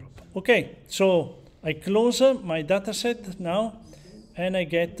drag and drop. Okay, so I close my data set now and I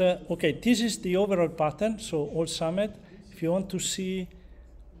get, okay, this is the overall pattern, so all summed. If you want to see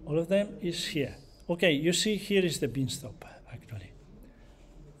all of them, is here. Okay, you see here is the beanstalk actually.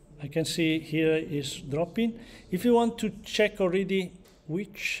 I can see here is dropping. If you want to check already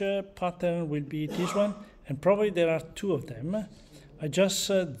which pattern will be this one, and probably there are two of them, I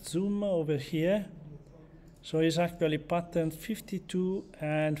just zoom over here. So it's actually pattern 52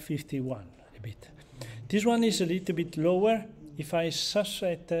 and 51 a bit. This one is a little bit lower. If I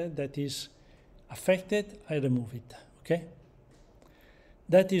subset that is affected, I remove it, okay?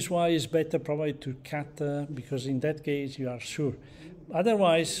 That is why it's better probably to cut, because in that case you are sure.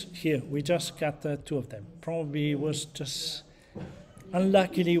 Otherwise, here, we just cut two of them. Probably was just,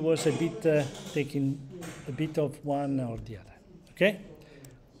 unluckily was a bit taking a bit of one or the other, okay?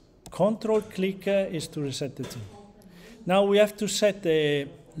 Control click is to reset the zoom. Now we have to set the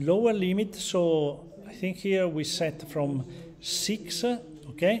lower limit, so I think here we set from 6,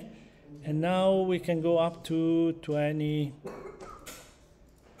 okay? And now we can go up to 20,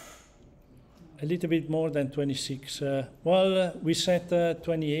 a little bit more than 26. Well, we set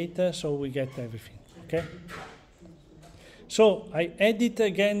 28, so we get everything, okay? So I edit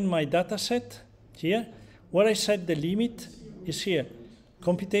again my data set here. Where I set the limit is here,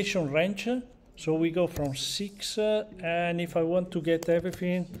 computation range. So we go from 6, and if I want to get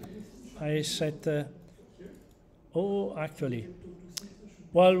everything, I set, oh, actually,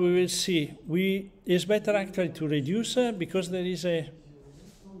 well, we will see. It's better actually to reduce because there is a,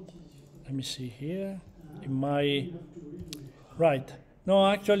 let me see here, in my, right. No,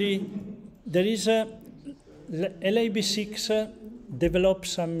 actually, there is a, LAB6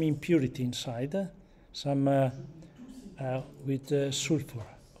 develops some impurity inside, some with sulfur,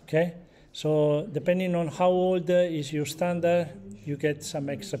 okay? So depending on how old is your standard, you get some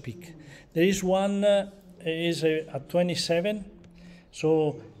extra peak. There is one is at 27,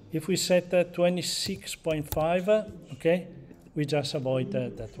 so if we set 26.5, okay, we just avoid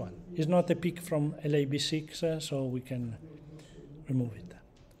that one. It's not a peak from LAB6, so we can remove it,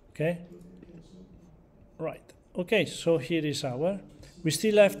 okay? Right, okay, so here is our, we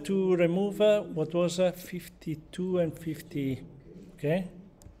still have to remove what was 52 and 50, okay?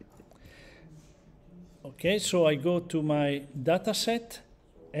 Okay, so I go to my data set,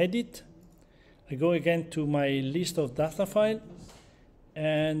 edit, I go again to my list of data file,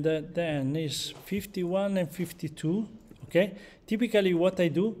 and then is 51 and 52, okay? Typically what I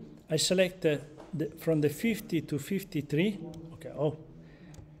do, I select from the 50 to 53, okay, oh,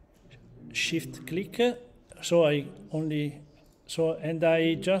 shift click, so I only, so, and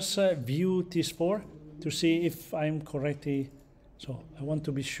I just view this four to see if I'm correctly, so I want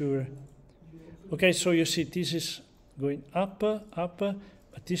to be sure. Okay, so you see this is going up,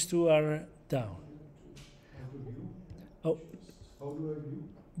 but these two are down. Oh, how do I view?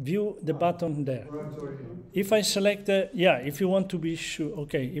 View the button there. Sorry. If I select, yeah, if you want to be sure,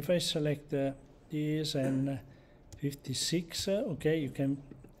 okay, if I select this and 56, okay, you can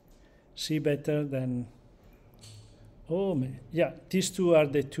see better than, oh, man. Yeah, these two are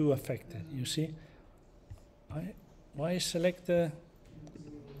the two affected, you see. Why select,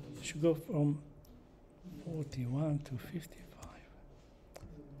 should go from 41 to 55.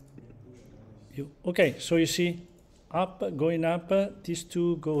 Okay, so you see, up, going up, these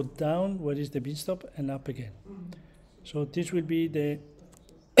two go down, where is the beanstalk, and up again. So this will be the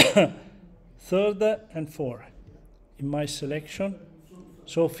third and fourth in my selection.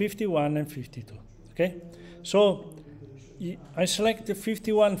 So 51 and 52, okay? So I select the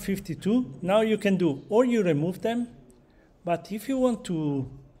 51, 52. Now you can do, or you remove them, but if you want to,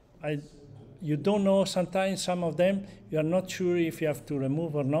 you don't know, sometimes some of them, you are not sure if you have to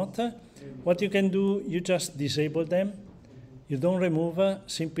remove or not. What you can do, you just disable them. You don't remove,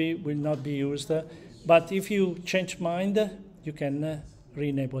 simply will not be used. But if you change mind, you can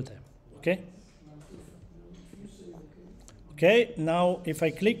re-enable them, okay? Okay, now if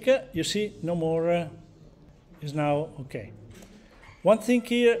I click, you see no more is now okay. One thing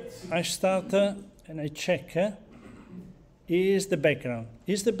here, I start and I check is the background.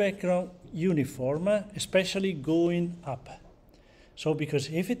 Is the background uniform, especially going up? So because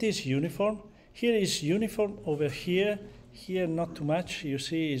if it is uniform, here is uniform over here, here not too much, you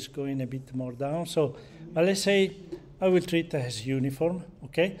see it's going a bit more down. So but let's say I will treat it as uniform,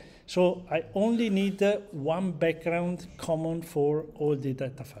 okay? So I only need one background common for all the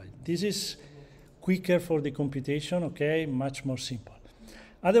data files. This is quicker for the computation, okay, much more simple.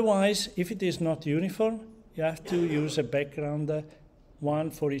 Otherwise, if it is not uniform, you have to use a background,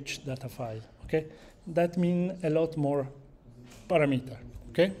 one for each data file, okay? That means a lot more parameter,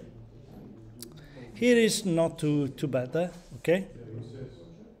 okay? Here is not too bad, okay?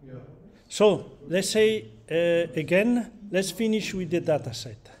 So let's say, again, let's finish with the data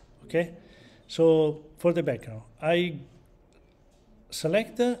set. Okay, so for the background, I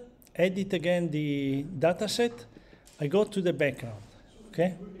select, edit again the data set, I go to the background,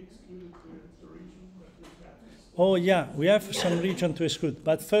 okay? Oh yeah, we have some region to exclude,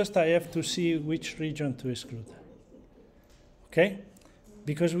 but first I have to see which region to exclude, okay?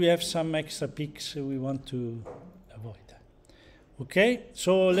 Because we have some extra peaks we want to avoid. Okay,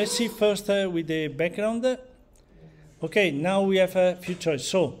 so let's see first with the background. Okay, now we have a few choices.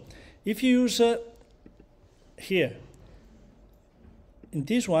 So if you use here, in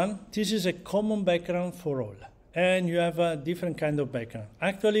this one, this is a common background for all. And you have a different kind of background.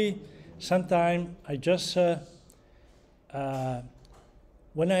 Actually, sometimes I just, when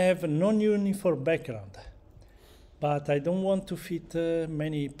I have a non-uniform background, but I don't want to fit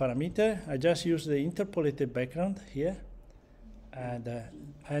many parameters, I just use the interpolated background here, and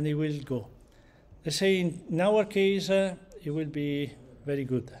it will go. Let's say in our case, it will be very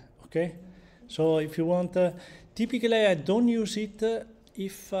good. Okay, so if you want, typically I don't use it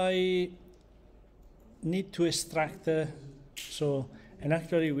if I need to extract, so, and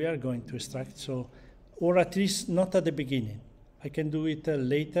actually we are going to extract, so, or at least not at the beginning. I can do it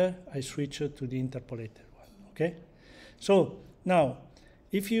later, I switch to the interpolated one, okay? So, now,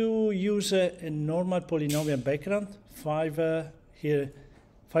 if you use a normal polynomial background, 5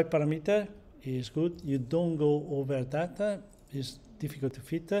 parameter is good, you don't go over that, it's difficult to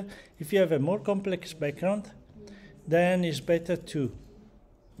fit. If you have a more complex background, then it's better to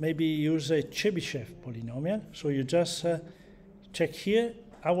maybe use a Chebyshev polynomial. So you just check here,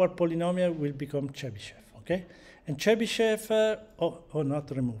 our polynomial will become Chebyshev, okay? And Chebyshev,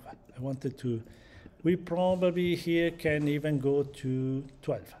 not remove. I wanted to, we probably here can even go to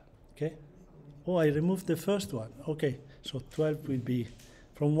 12, okay? Oh, I removed the first one, okay. So 12 will be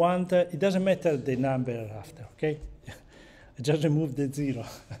from 1, it doesn't matter the number after, okay? I just removed the 0.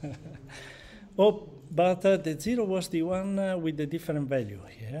 Oh, but the 0 was the one with the different value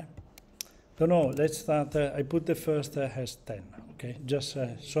here. So no, let's start, I put the first as 10, okay? Just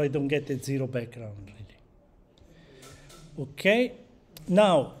so I don't get a 0 background, really. Okay,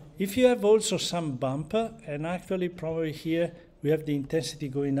 now, if you have also some bump, and actually probably here we have the intensity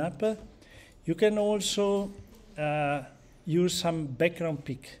going up, you can also use some background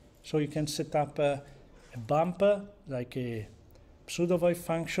peak. So you can set up a bump, like a pseudo-void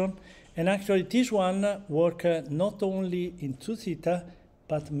function, and actually this one work not only in 2 theta,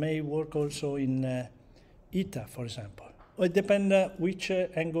 but may work also in eta, for example. It depends which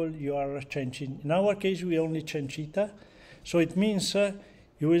angle you are changing. In our case, we only change eta, so it means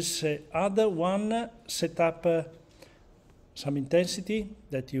you will add one, set up some intensity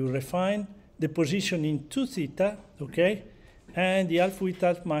that you refine, the position in 2 theta, okay, and the half width,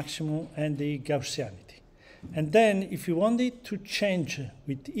 half maximum, and the Gaussianity. And then, if you want it to change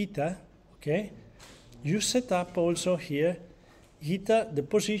with eta, okay, you set up also here eta, the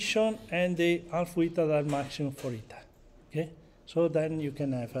position, and the half width, half maximum for eta, okay? So then you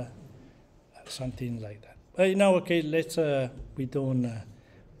can have something like that. In our case, let's we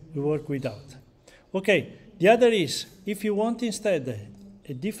work without. Okay. The other is, if you want instead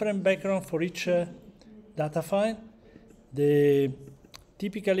a different background for each data file,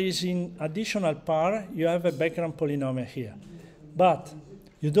 typically is in additional par, you have a background polynomial here. But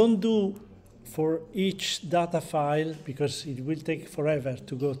you don't do for each data file, because it will take forever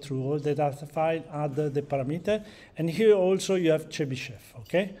to go through all the data file, add the parameter. And here also you have Chebyshev,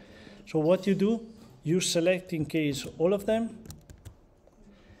 okay? So what you do, you select in case all of them,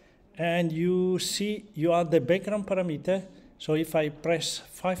 and you see you add the background parameter. So if I press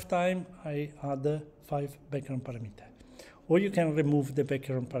 5 times, I add 5 background parameter. Or you can remove the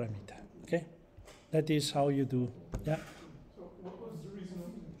background parameter, okay? That is how you do, yeah? So what was the reason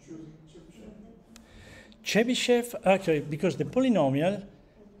of choosing Chebyshev? Chebyshev, actually, because the polynomial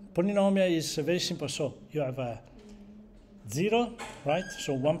is very simple. So you have a 0, right?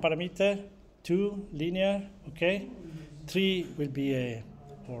 So 1 parameter, 2 linear, okay? 3 will be a,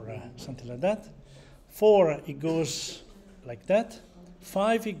 or something like that. 4, it goes like that.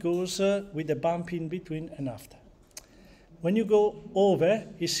 5, it goes with a bump in between and after. When you go over,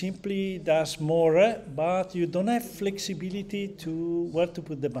 it simply does more, but you don't have flexibility to where to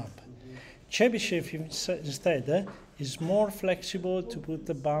put the bump. Chebyshev instead is more flexible to put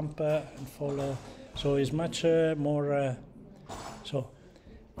the bump and follow, so it's much more. So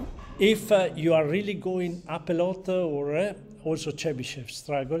if you are really going up a lot, or also Chebyshev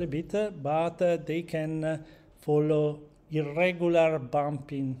struggle a bit, but they can follow irregular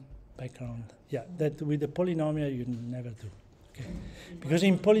bumping background. Yeah, that with the polynomial you never do. Okay, because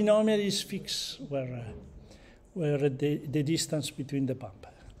in polynomial is fixed where the distance between the bump.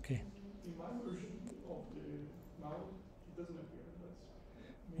 Okay. In my version of the model, it doesn't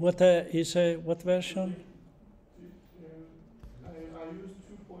appear. What is what version? I used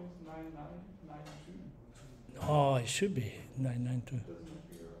 2.9992. Oh, it should be 992. It doesn't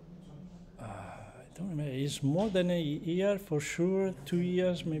appear. I don't remember. It's more than a year for sure. 2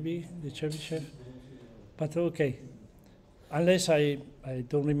 years maybe the Chebyshev. But okay, unless I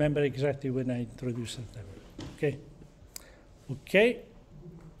don't remember exactly when I introduced them. Okay. Okay.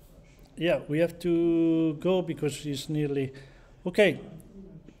 Yeah, we have to go because it's nearly. Okay.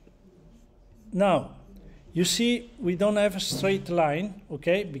 Now, you see, we don't have a straight line,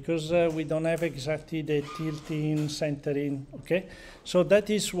 okay, because we don't have exactly the tilting, centering, okay? So that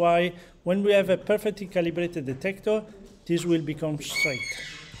is why when we have a perfectly calibrated detector, this will become straight,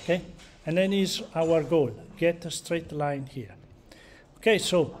 okay? And then is our goal, get a straight line here. Okay,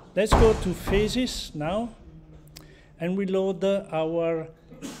 so let's go to phases now, and we load our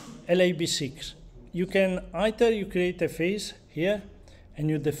LAB6. You can either you create a phase here, and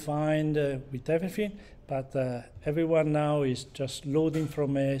you define with everything, but everyone now is just loading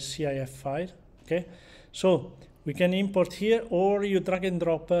from a CIF file, okay? So we can import here, or you drag and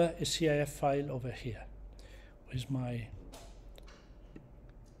drop a CIF file over here. Where's my...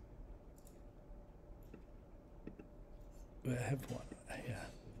 I have one here.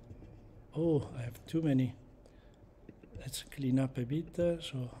 Oh, I have too many. Let's clean up a bit,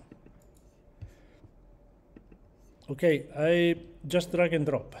 so... Okay, I just drag and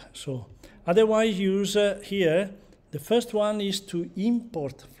drop. So otherwise use here, the first one is to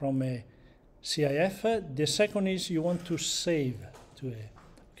import from a CIF. The second is you want to save to a,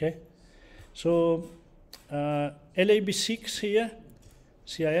 okay? So LAB6 here,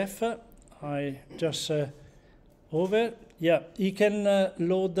 CIF, I just over. Yeah, you can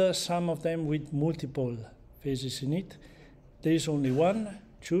load some of them with multiple phases in it. There is only one,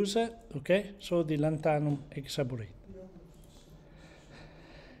 choose, okay? So the lanthanum hexaborate.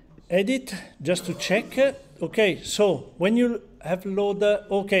 Edit, just to check. Okay, so when you have loaded,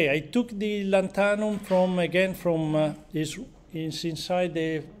 okay, I took the lanthanum from, again, from, is inside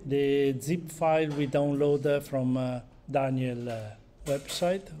the zip file we download from Daniel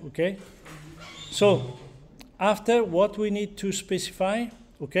website, okay? So, after what we need to specify,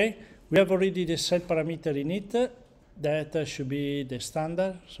 okay, we have already the set parameter in it, that should be the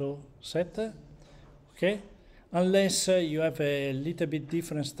standard, so set, okay? Unless you have a little bit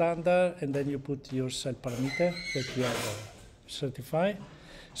different standard, and then you put your cell parameter that you have certified.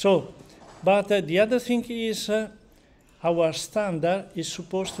 So, but the other thing is our standard is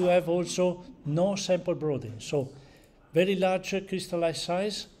supposed to have also no sample broadening. So, very large crystallized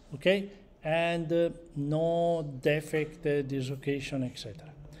size, okay, and no defect, dislocation,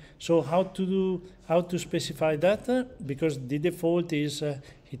 etc. So, how to specify that? Because the default is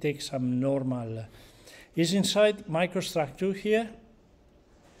it takes some normal. Is inside microstructure here,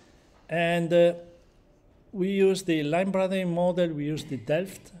 and we use the line broadening model, we use the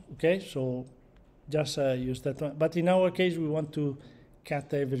Delft, okay, so just use that one. But in our case, we want to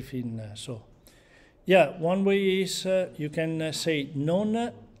cut everything, so. Yeah, one way is you can say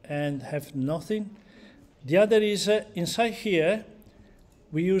none and have nothing. The other is inside here,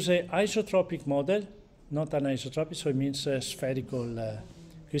 we use an isotropic model, not anisotropic, so it means spherical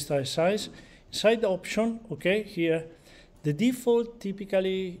crystal size. Inside the option, okay, here, the default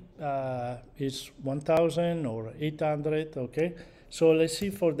typically is 1000 or 800, okay? So let's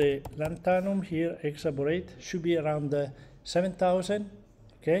see for the lanthanum here, hexaborate should be around 7000,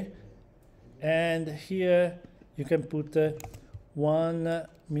 okay? And here you can put 1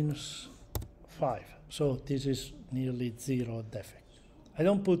 minus 5. So this is nearly 0 defect. I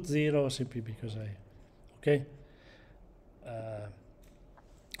don't put 0 simply because okay?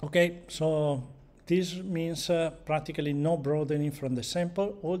 Okay, so this means practically no broadening from the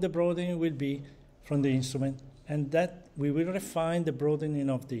sample. All the broadening will be from the instrument, and that we will refine the broadening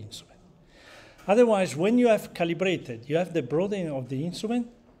of the instrument. Otherwise, when you have calibrated, you have the broadening of the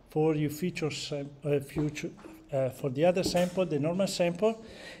instrument for your for the other sample, the normal sample,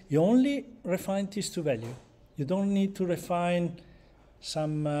 you only refine these two values. You don't need to refine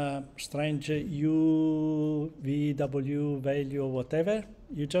some strange U, V, W value or whatever.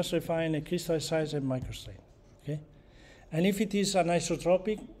 You just refine a crystal size and microstrain, okay? And if it is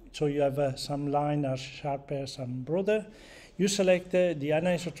anisotropic, so you have some line are sharper, some broader, you select the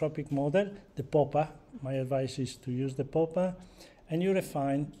anisotropic model, the POPA. My advice is to use the POPA, and you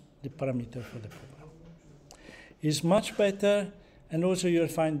refine the parameter for the POPA. It's much better, and also you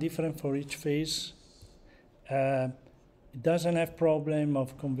refine different for each phase. It doesn't have problem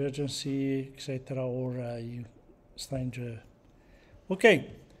of convergency, etc., or strange. Okay,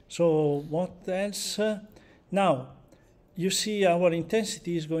 so what else? Now, you see our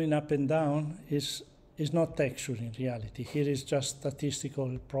intensity is going up and down. Is not texture in reality. Here is just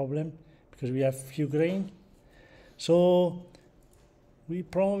statistical problem because we have few grain. So we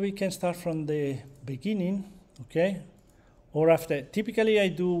probably can start from the beginning, okay? Or after. Typically I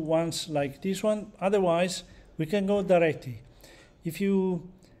do ones like this one. Otherwise, we can go directly.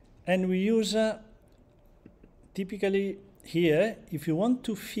 And we use typically here, if you want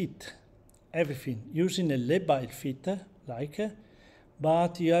to fit everything using a labile fitter,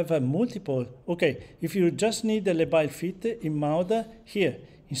 but you have a multiple. Okay, if you just need a labile fit in mode, here,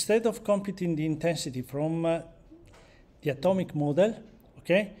 instead of computing the intensity from the atomic model,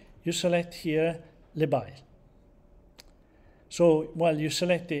 okay, you select here labile. So, well, you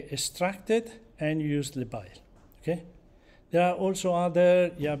select the extracted and you use labile, okay? There are also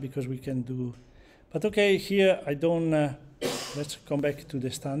other, because we can do, but okay, here I don't, let's come back to the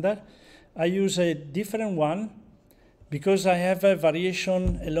standard. I use a different one because I have a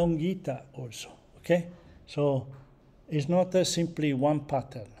variation along eta also, okay? So it's not simply one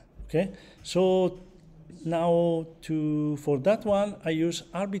pattern, okay? So now for that one, I use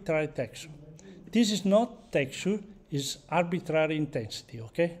arbitrary texture. This is not texture, it's arbitrary intensity,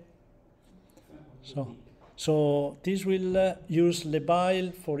 okay? So this will use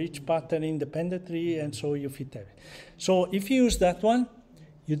labile for each pattern independently, and so you fit everything. So if you use that one,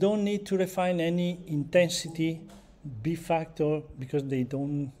 you don't need to refine any intensity B factor because they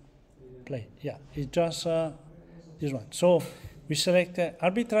don't play. Yeah, it's just this one. So we select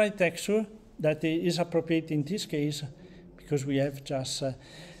arbitrary texture that is appropriate in this case because we have just,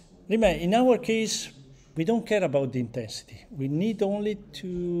 remember, in our case, we don't care about the intensity. We need only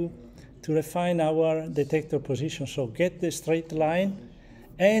to refine our detector position. So get the straight line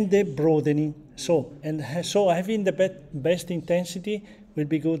and the broadening. So having the best intensity will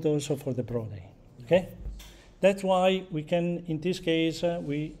be good also for the broadening, okay? That's why we can, in this case,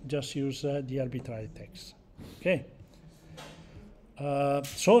 we just use the arbitrary text, okay?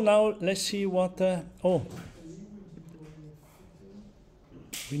 So now let's see what,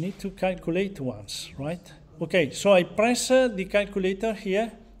 we need to calculate once, right? Okay, so I press the calculator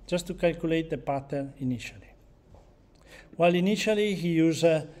here just to calculate the pattern initially. Well, initially he used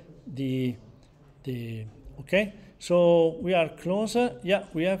okay, so we are closer. Yeah,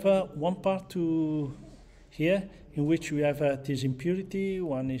 we have one part to here in which we have this impurity,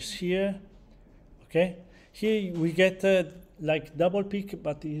 one is here, okay? Here we get like double peak,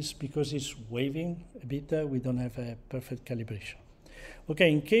 but it's because it's waving a bit, we don't have a perfect calibration. Okay,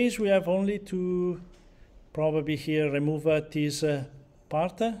 in case we have only to probably here remove this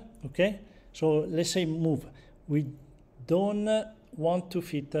part, okay? So let's say move. We don't want to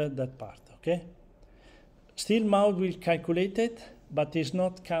fit that part, okay? Still mouth will calculate it, but it's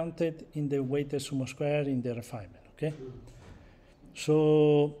not counted in the weighted sumo square in the refinement, okay?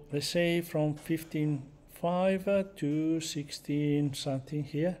 So let's say from 15.5 to 16 something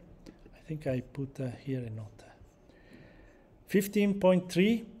here. I think I put here a note.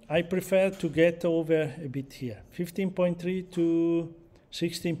 15.3, I prefer to get over a bit here. 15.3 to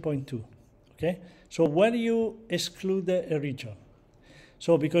 16.2, okay? So where you exclude a region.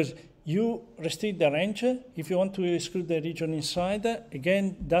 So because you restrict the range, if you want to exclude the region inside,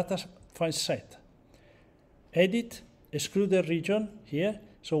 again, data find set. Edit, excluded region here.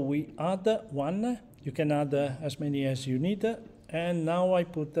 So we add one. You can add as many as you need. And now I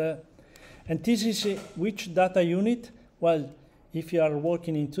put, and this is which data unit? Well, if you are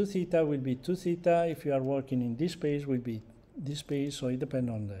working in 2 theta, will be 2 theta. If you are working in this space, will be this space. So it depends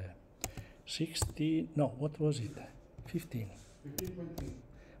on the 60, no, what was it? 15.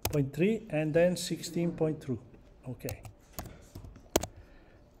 15.3 and then 16.2. Okay.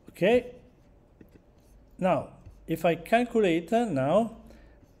 Okay. Now, if I calculate now,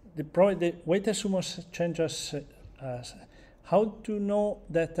 the weighted sumo changes. How to know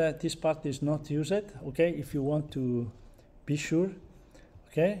that this part is not used? Okay, if you want to be sure.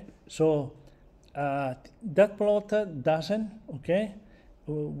 Okay, so that plot doesn't. Okay,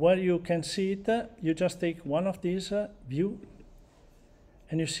 where you can see it, you just take one of these view,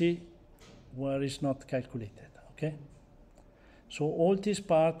 and you see where it's not calculated. Okay, so all this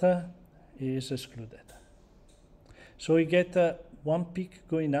part is excluded. So you get one peak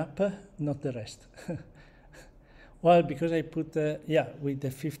going up, not the rest. Well, because I put, yeah, with the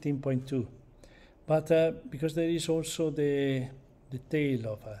 15.2. But because there is also the tail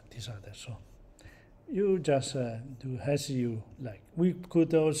of this other. So you just do as you like. We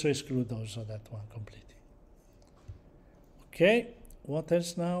could also exclude also that one completely. Okay, what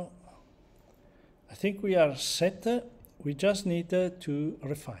else now? I think we are set. We just need to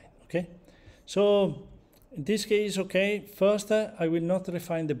refine, okay? So in this case, okay, first I will not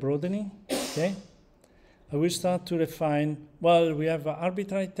refine the broadening, okay? I will start to refine, well, we have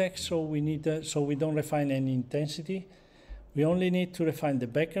arbitrary text, so we need, so we don't refine any intensity. We only need to refine the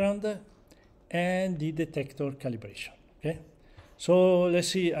background and the detector calibration, okay? So let's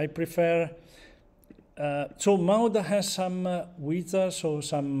see, I prefer, so mode has some wizards, so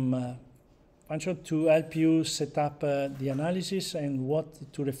some function to help you set up the analysis and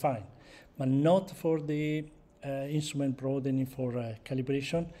what to refine, but not for the instrument broadening for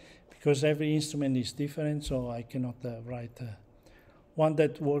calibration, because every instrument is different, so I cannot write one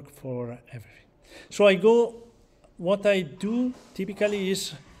that works for everything. So I go, what I do typically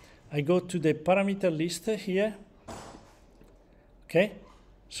is I go to the parameter list here, okay?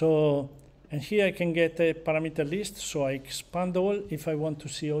 So, and here I can get a parameter list, so I expand all if I want to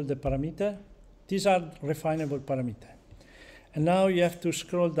see all the parameters. These are refinable parameters. And now you have to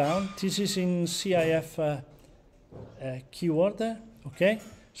scroll down. This is in CIF keyword, okay?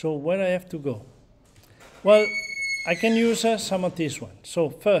 So where I have to go? Well, I can use some of this one. So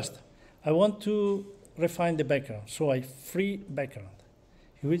first, I want to refine the background. So I free background.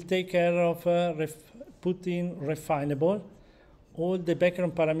 It will take care of putting refinable, all the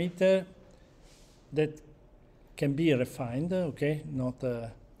background parameter that can be refined, okay? Not,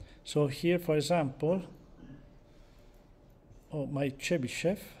 so here, for example, oh, my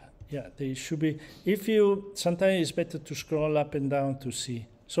Chebyshev, yeah, they should be, if you, sometimes it's better to scroll up and down to see.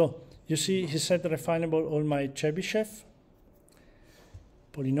 So you see he said refinable all my Chebyshev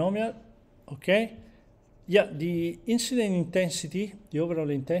polynomial, okay? Yeah, the incident intensity, the overall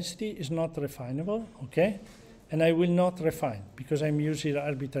intensity is not refinable, okay? And I will not refine because I'm using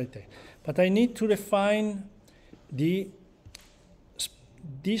arbitrary text. But I need to refine the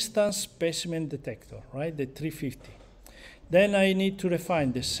distance specimen detector, right? The 350. Then I need to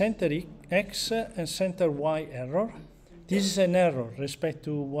refine the center X and center Y error. This is an error respect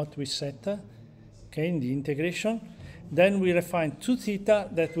to what we set, okay, in the integration. Then we refine 2 theta,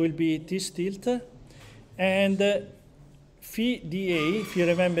 that will be this tilt. And phi dA, if you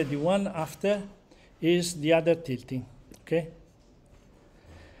remember the one after, is the other tilting, okay?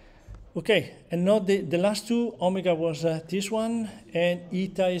 Okay, and now the last two, omega was this one, and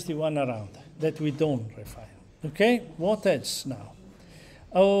eta is the one around that we don't refine. Okay, what else now?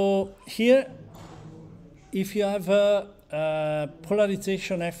 Oh, here, if you have a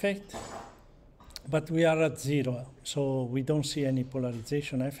polarization effect, but we are at 0, so we don't see any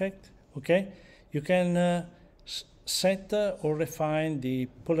polarization effect, okay? You can set or refine the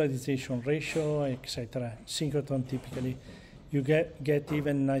polarization ratio, etc. Synchrotron typically, you get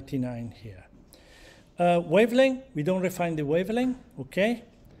even 99 here. Wavelength, we don't refine the wavelength, okay?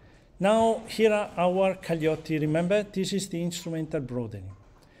 Now, here are our Cagliotti. Remember, this is the instrumental broadening.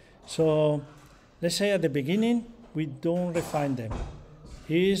 So, let's say at the beginning, we don't refine them.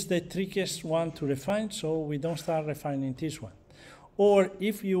 Here's the trickiest one to refine, so we don't start refining this one. Or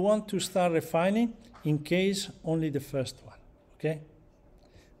if you want to start refining, in case only the first one, okay?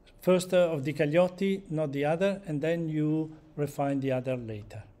 First of the Cagliotti, not the other, and then you refine the other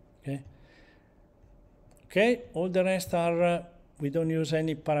later, okay? Okay, all the rest are, we don't use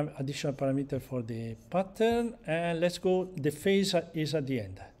any additional parameter for the pattern, and let's go, the phase is at the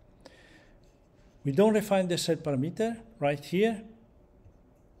end. We don't refine the cell parameter right here.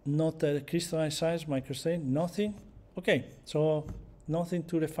 Not crystalline size, microstain, nothing. Okay, so nothing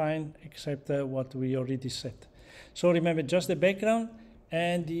to refine except what we already set. So remember just the background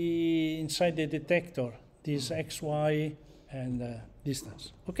and inside the detector, this X, Y, and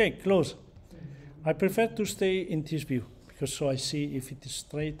distance. Okay, close. I prefer to stay in this view because so I see if it is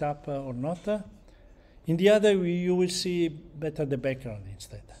straight up or not. In the other, you will see better the background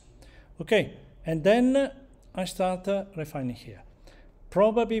instead. Okay, and then I start refining here.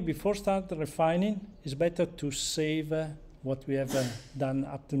 Probably before start refining, it's better to save what we have done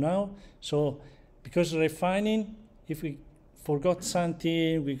up to now. So, because refining, if we forgot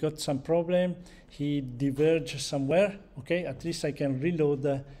something, we got some problem, he diverged somewhere, okay, at least I can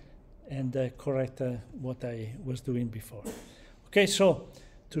reload and correct what I was doing before. Okay, so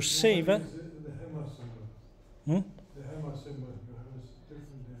to save... The hammer symbol. The hammer symbol, you have a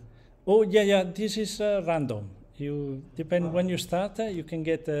different... Oh, yeah, this is random. You depend when you start, you can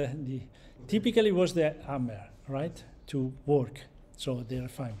get the... Typically was the hammer, right, to work, so the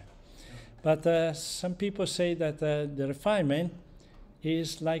refinement. But some people say that the refinement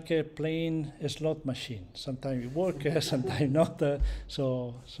is like playing a slot machine. Sometimes it works, sometimes not.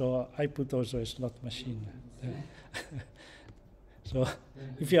 So I put also a slot machine. So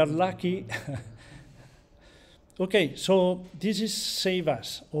if you are lucky. Okay, so this is save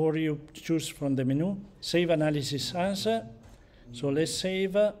as, or you choose from the menu, save analysis as. So let's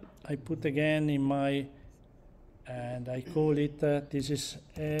save. I put again in my, and I call it, this is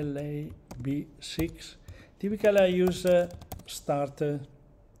LAB6. Typically I use start,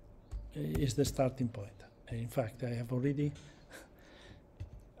 is the starting point. In fact, I have already,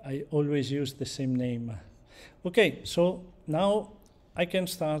 I always use the same name. Okay, so now I can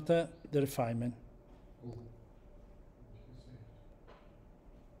start the refinement.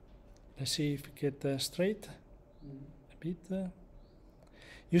 Let's see if we get straight a bit.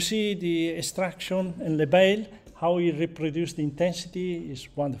 You see the extraction and label, how it reproduces the intensity is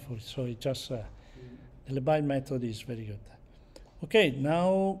wonderful. So it just, the label method is very good. Okay,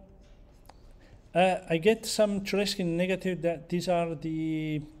 now I get some Cholesky negative that these are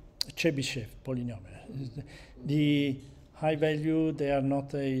the Chebyshev polynomial. The high value, they are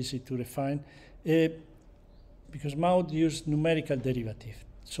not easy to refine because Maud used numerical derivative.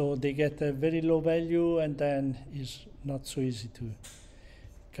 So they get a very low value and then it's not so easy to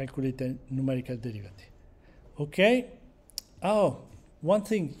calculate a numerical derivative. Okay. Oh, one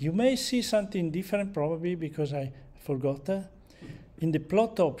thing, you may see something different probably because I forgot. In the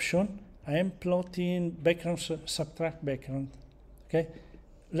plot option, I am plotting background, subtract background. Okay.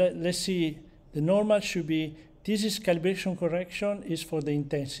 Let's see, the normal should be, this is calibration correction is for the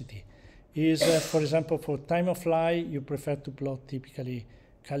intensity. Is, for example, for time of flight, you prefer to plot typically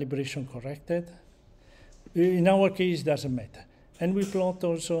calibration corrected. In our case, it doesn't matter. And we plot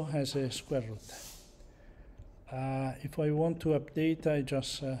also has a square root. If I want to update, I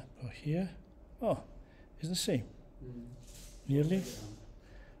just go here. Oh, it's the same. Nearly.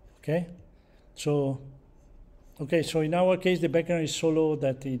 Okay. So, okay, so in our case, the background is so low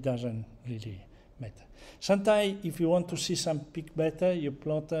that it doesn't really matter. Sometimes, if you want to see some peak better, you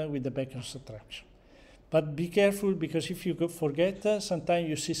plot with the background subtraction. But be careful, because if you forget, sometimes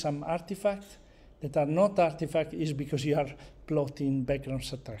you see some artifacts that are not artifacts is because you are plotting background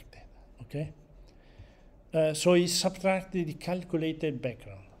subtracted, okay? So it's subtracted the calculated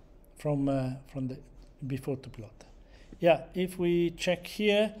background from the before to plot. Yeah, if we check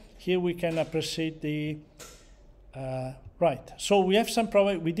here we can appreciate the, right. So we have some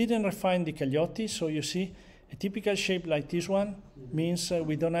problem, we didn't refine the Cagliotti, so you see a typical shape like this one means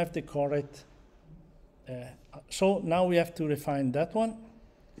we don't have the correct, so now we have to refine that one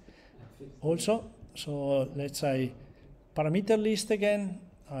also. So let's say parameter list again,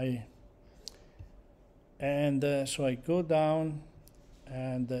 so I go down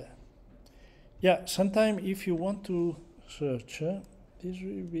and yeah, sometimes if you want to search, this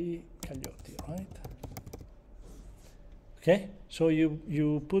will be Cagliotti, right? Okay, so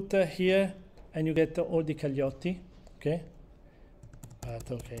you put here and you get all the Cagliotti, okay?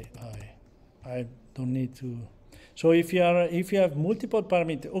 But okay, I don't need to. So if you have multiple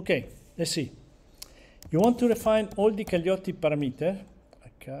parameters, okay, let's see. You want to refine all the Cagliotti parameter,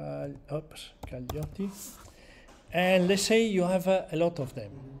 Cagliotti, and let's say you have a lot of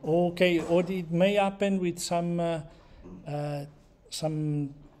them. Okay, or it may happen with some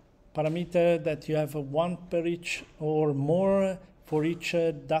parameter that you have one per each or more for each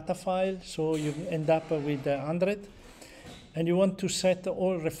data file, so you end up with 100, and you want to set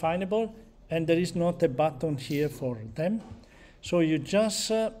all refinable, and there is not a button here for them, so you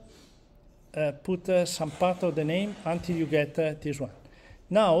just put some part of the name until you get this one.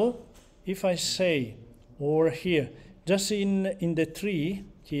 Now, if I say, or here, just in the tree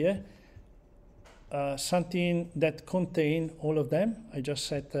here, something that contain all of them, I just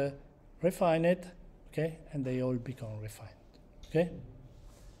set refine it, okay, and they all become refined, okay?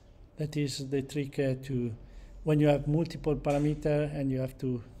 That is the trick to when you have multiple parameter and you have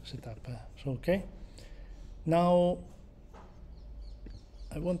to set up. So, okay. Now,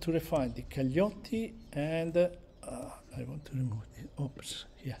 I want to refine the Cagliotti and I want to remove it. Oops,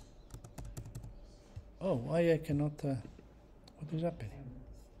 here. Oh, why I cannot, what is happening?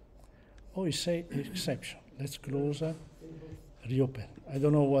 Oh, it say exception. Let's close, reopen. I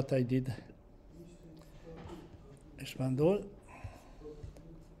don't know what I did. Expand all.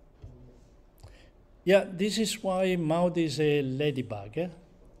 Yeah, this is why mouth is a ladybug,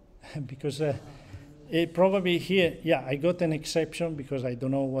 because probably here, yeah, I got an exception because I don't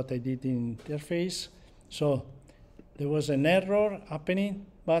know what I did in interface. So there was an error happening,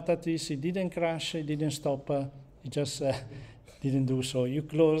 but at least it didn't crash, it didn't stop, it just didn't do so. You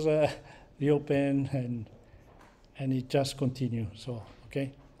close, reopen, and it just continues. So,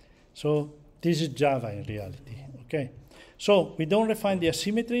 okay. So this is Java in reality, okay. So we don't refine the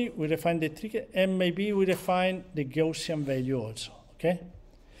asymmetry, we refine the trick, and maybe we refine the Gaussian value also, okay?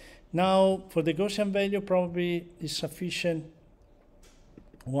 Now, for the Gaussian value, probably is sufficient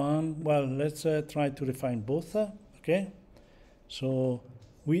one. Well, let's try to refine both, okay? So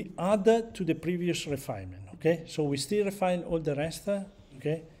we add to the previous refinement, okay? So we still refine all the rest,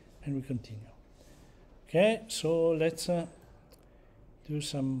 okay? And we continue. Okay, so let's do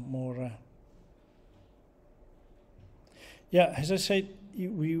some more. Yeah, as I said,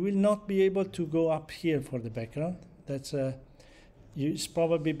 we will not be able to go up here for the background. That's it's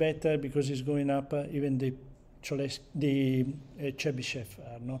probably better because it's going up. Even the Chebyshev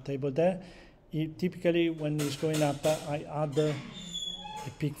are not able there. Typically, when it's going up, I add a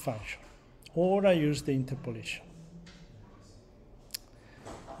peak function, or I use the interpolation.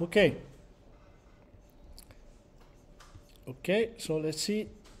 Okay. Okay, so let's see.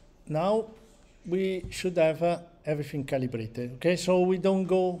 Now we should have everything calibrated. Okay, so we don't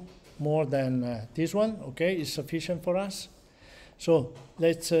go more than this one. Okay, it's sufficient for us. So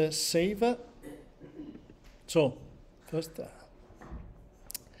let's save. So first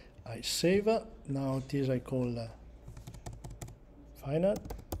I save. Now this I call final.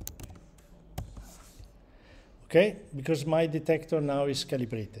 Okay, because my detector now is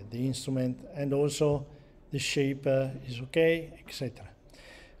calibrated, the instrument, and also the shape is okay, etc.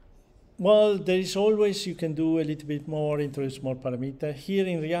 Well, there is always, you can do a little bit more, introduce more parameter. Here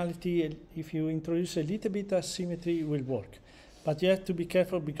in reality, if you introduce a little bit of symmetry, it will work. But you have to be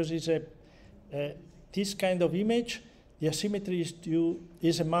careful because it's this kind of image, the asymmetry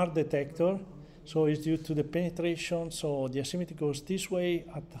is a mark detector, so it's due to the penetration, so the asymmetry goes this way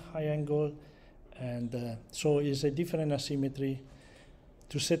at high angle, and so it's a different asymmetry.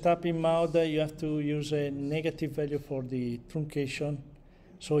 To set up in mouth, you have to use a negative value for the truncation,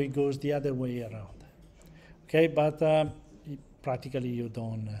 so it goes the other way around. Okay, but practically you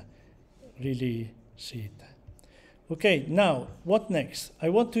don't really see it. Okay, now what next? I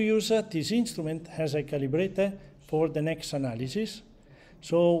want to use this instrument as a calibrator for the next analysis.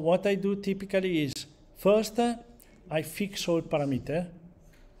 So what I do typically is first I fix all parameter,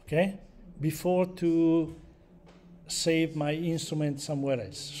 okay, before to save my instrument somewhere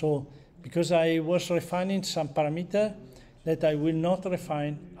else. So because I was refining some parameter that I will not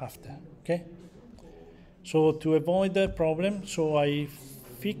refine after, okay? So to avoid the problem, so I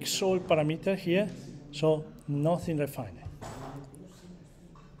fix all parameter here, so nothing refined.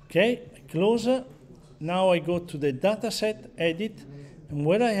 Okay, I close. Now I go to the dataset, edit, and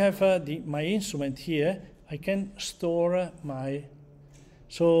where I have my instrument here, I can store my,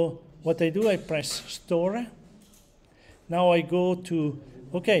 so what I do, I press store. Now I go to,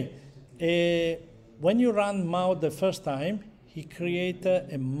 okay, when you run mouth the first time, he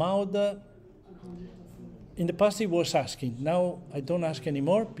created a mouth. In the past, he was asking. Now I don't ask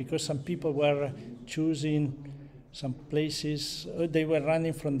anymore because some people were choosing some places. They were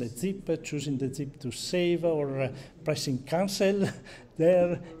running from the zip, choosing the zip to save or pressing cancel.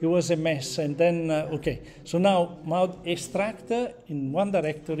 There it was a mess. And then, okay, so now mouth extract in one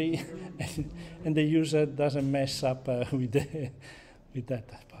directory, and the user doesn't mess up with that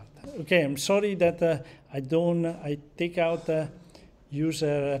part. Okay, I'm sorry that I take out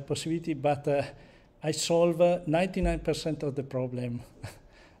user possibility, but I solve 99% of the problem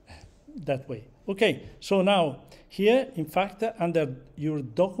that way. Okay, so now here, in fact, under your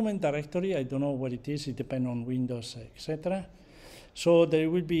document directory, I don't know what it is, it depends on Windows, etc. So there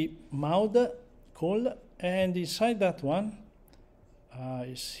will be mode call, and inside that one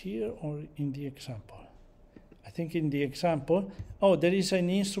is here or in the example. I think in the example, oh, there is an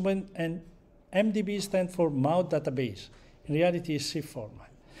instrument, and MDB stands for mount database. In reality, it's C format.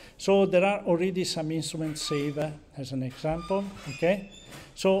 So there are already some instruments saved as an example, okay?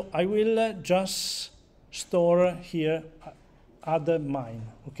 So I will just store here other mine,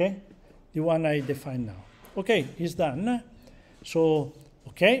 okay? The one I define now. Okay, it's done. So,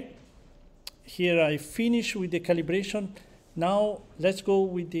 okay, here I finish with the calibration. Now let's go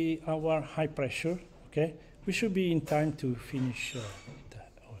with our high pressure, okay? We should be in time to finish all.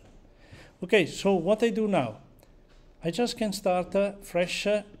 Okay, so what I do now, I just can start fresh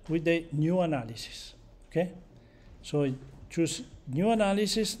with the new analysis, okay? So I choose new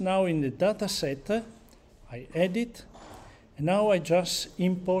analysis. Now in the data set, I edit, and now I just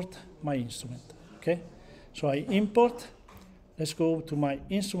import my instrument, okay? So I import, let's go to my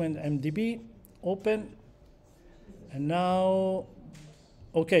instrument MDB, open, and now,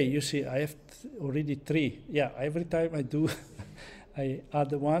 okay, you see I have already 3. Yeah, every time I do, I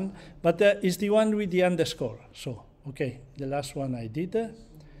add one, but it's the one with the underscore. So, okay, the last one I did.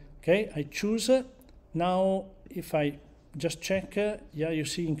 Okay, I choose. Now, if I just check, yeah, you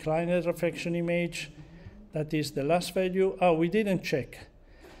see inclined reflection image. That is the last value. Oh, we didn't check.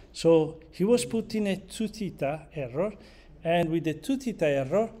 So he was putting a 2 theta error, and with the 2 theta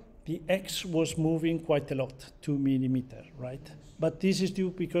error, the X was moving quite a lot, 2 millimeter, right? But this is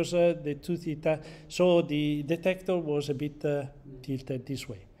due because the 2 theta, so the detector was a bit tilted this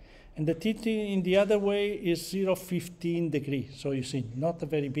way. And the tilting in the other way is 0.15 degrees. So you see, not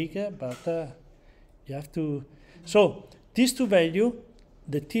very big, but you have to. So these two values,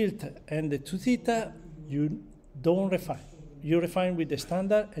 the tilt and the 2 theta, you don't refine. You refine with the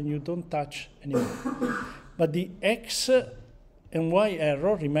standard and you don't touch anymore. But the X and Y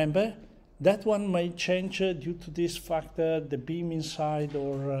error, remember, that one may change due to this factor, the beam inside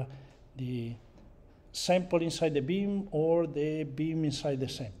or the sample inside the beam or the beam inside the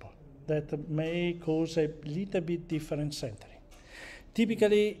sample. That may cause a little bit different centering.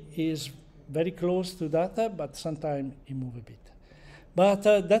 Typically is very close to that, but sometimes it moves a bit. But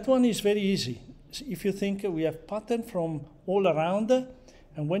that one is very easy. If you think we have pattern from all around,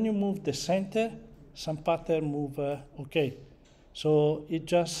 and when you move the center, some pattern move, okay. So it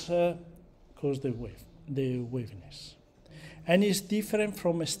just causes the waviness. And it's different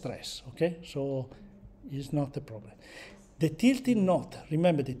from a stress, okay? So it's not a problem. The tilting not.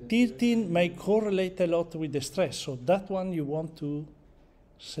 Remember, the tilting may correlate a lot with the stress, so that one you want to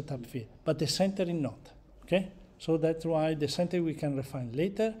set up here. But the centering not, okay? So that's why the center we can refine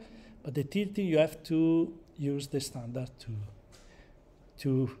later, but the tilting you have to use the standard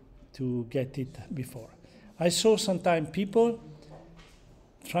to get it before. I saw sometimes people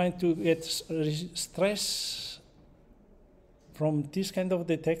trying to get stress from this kind of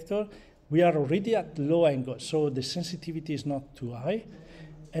detector. We are already at low angle, so the sensitivity is not too high,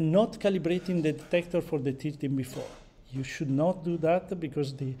 and not calibrating the detector for the tilting before. You should not do that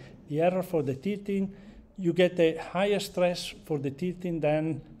because the error for the tilting, you get a higher stress for the tilting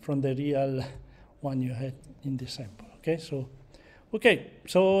than from the real one you had in the sample, okay?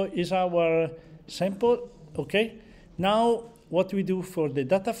 So is our sample, okay? Now, what we do for the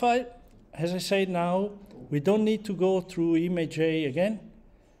data file, as I said now, we don't need to go through image A again,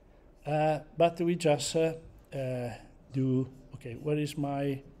 but we just do, okay, where is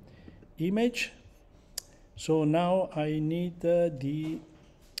my image? So now I need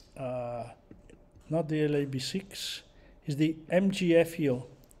not the LAB6, is the MGFEO,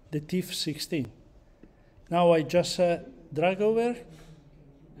 the TIFF16. Now I just drag over,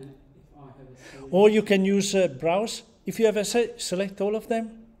 or you can use browse. If you have a select all of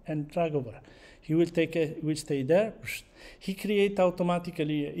them and drag over. He will will stay there. He create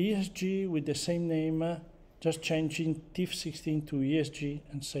automatically a ESG with the same name, just changing TIFF16 to ESG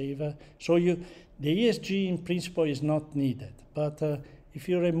and save. So the ESG in principle is not needed, but if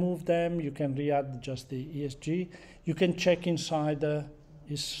you remove them, you can re-add just the ESG. You can check inside,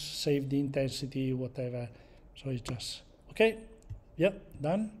 is save the intensity, whatever. So it's just, okay, yep,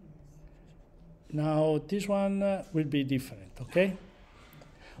 done. Now this one will be different, okay?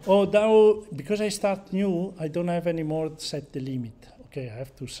 Oh, now, because I start new, I don't have any more set the limit. Okay, I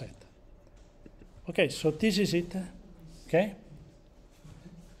have to set. Okay, so this is it, okay?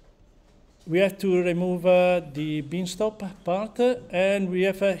 We have to remove the beam stop part, and we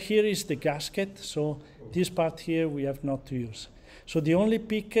have, here is the gasket, so this part here we have not to use. So the only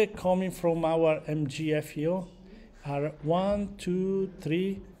peak coming from our MGFEO are 1, 2,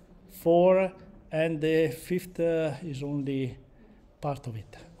 3, 4, and the fifth is only part of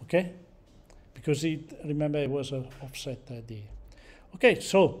it, okay? Because remember, it was offset D. Okay,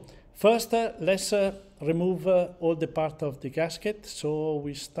 so first let's remove all the part of the gasket. So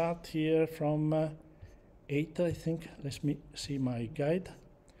we start here from 8, I think. Let me see my guide.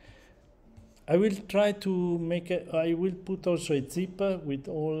 I will try to make I will put also a zip with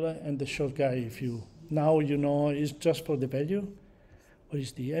all and the short guide. If you now you know it's just for the value. What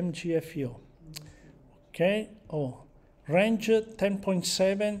is the MGFEO? Okay. Oh, range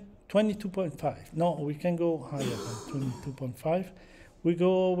 10.7, 22.5. No, we can go higher than 22.5. We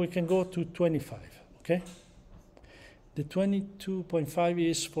can go to 25. Okay. The 22.5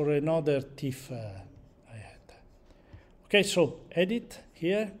 is for another TIFF I had. Okay, so edit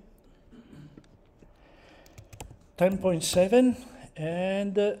here. 10.7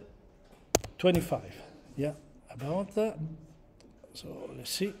 and 25. Yeah, about that. So let's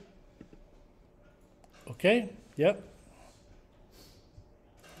see. Okay, yeah.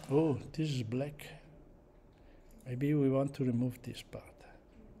 Oh, this is black. Maybe we want to remove this part.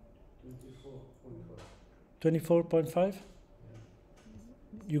 24.5. 24.5?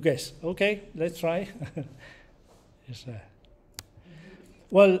 You guess. Okay, let's try. Yes,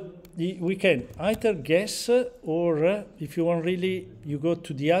 well, we can either guess or if you want really, you go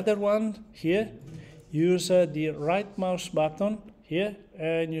to the other one here, use the right mouse button here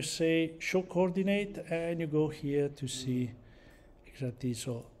and you say show coordinate and you go here to see exactly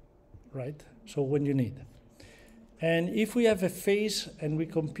so, right? So when you need. And if we have a phase and we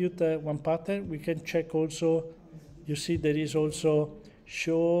compute one pattern, we can check also, you see there is also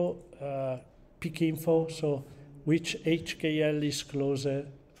show peak info, so which HKL is closer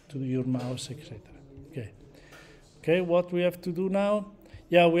to your mouse, etc. Okay. Okay, what we have to do now?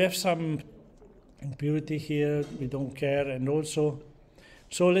 Yeah, we have some impurity here, we don't care, and also,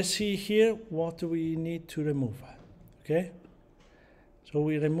 so let's see here what we need to remove. Okay? So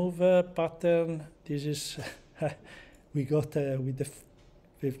we remove pattern, this is, we got with the,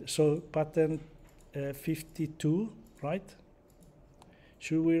 so pattern 52, right?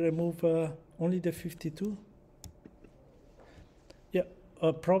 Should we remove only the 52? Yeah,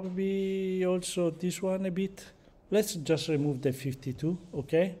 probably also this one a bit. Let's just remove the 52,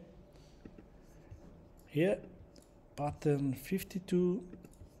 okay? Here, pattern 52,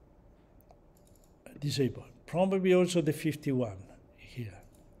 disable. Probably also the 51 here,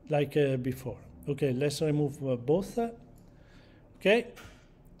 like before. Okay, let's remove both. Okay.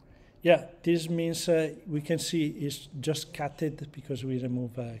 Yeah, this means we can see it's just cutted because we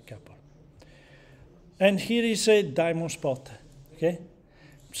remove a couple. And here is a diamond spot. Okay.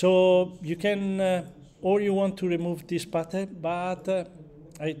 So you can, or you want to remove this pattern, but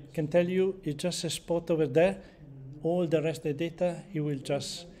I can tell you it's just a spot over there. All the rest of the data, it will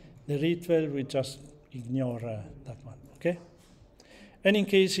just, the ritual will just ignore that one, okay? And in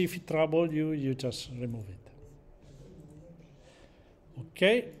case if it trouble you, you just remove it.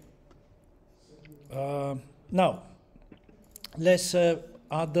 Okay. Now, let's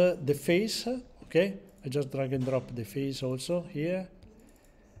add the phase, okay? I just drag and drop the phase also here.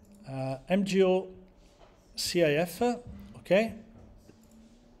 MGO CIF, okay?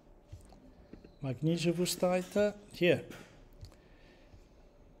 Magnesium Wustite here.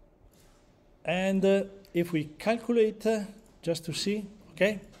 And if we calculate, just to see,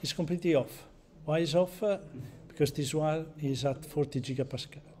 okay, it's completely off. Why is off? Because this one is at 40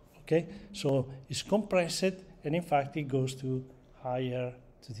 gigapascal, okay? So it's compressed, and in fact it goes to higher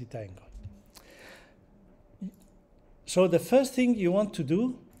to the tangle. So the first thing you want to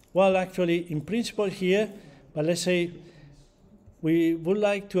do, well, actually, in principle here, but let's say we would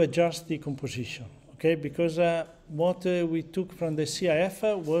like to adjust the composition, okay? Because what we took from the CIF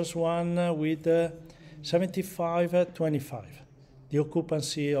was one with 75-25, the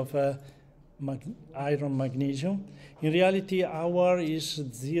occupancy of iron magnesium. In reality, our is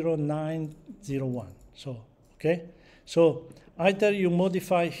 0.901. So, okay? So either you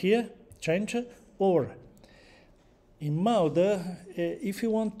modify here, change, or in mode, if you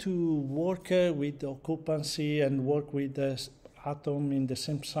want to work with occupancy and work with atom in the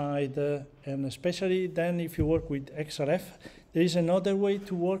same side, and especially then if you work with XRF, there is another way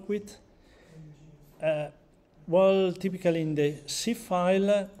to work with. Well, typically in the C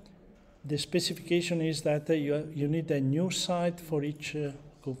file, the specification is that you need a new site for each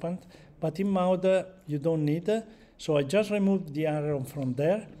occupant, but in mode you don't need. So I just removed the arrow from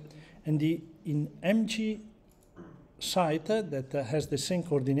there, and in MG site that has the same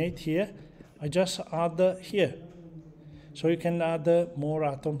coordinate here, I just add here. So you can add more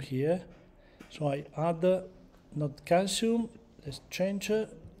atom here. So I add not calcium, let's change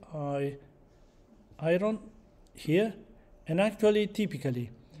iron here, And actually, typically,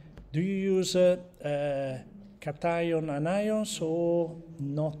 do you use cation anions or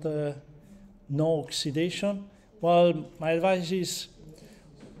not? No oxidation? Well, my advice is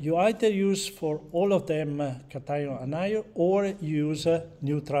you either use for all of them cation anion, or you use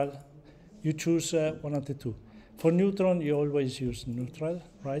neutral. You choose one of the two. For neutron, you always use neutral,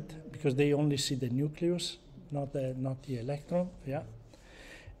 right? Because they only see the nucleus, not the electron. Yeah.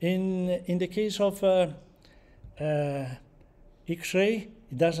 In the case of X-ray,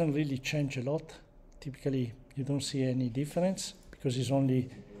 it doesn't really change a lot. Typically, you don't see any difference because it's only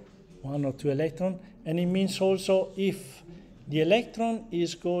 1 or 2 electrons. And it means also if the electron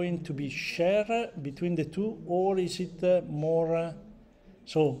is going to be shared between the two, or is it more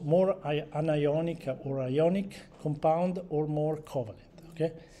anionic or ionic compound, or more covalent,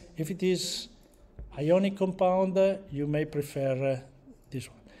 okay? If it is ionic compound, you may prefer this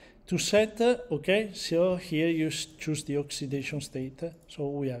one. To set, okay, so here you choose the oxidation state. So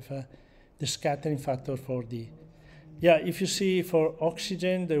we have the scattering factor for the, yeah, if you see for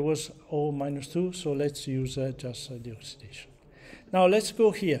oxygen, there was O -2, so let's use just the oxidation. Now let's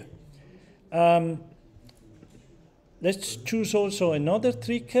go here. Let's choose also another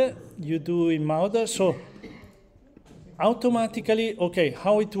trick you do in Mauder. So automatically, okay,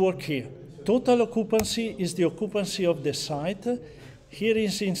 how it works here. Total occupancy is the occupancy of the site. Here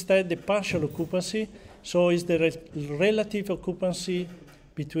is instead the partial occupancy, so it's the relative occupancy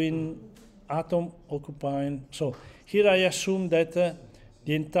between atom occupying. So here I assume that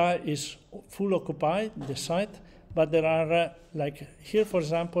the entire is full occupied, the site, but there are, like here for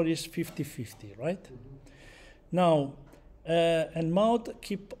example, is 50-50, right? Now, and Maud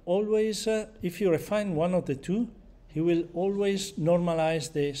keep always, if you refine one of the two, he will always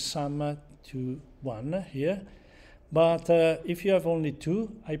normalize the sum to 1 here. But if you have only 2,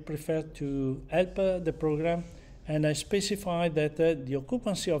 I prefer to help the program, and I specify that the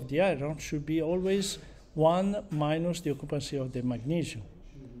occupancy of the iron should be always 1 minus the occupancy of the magnesium.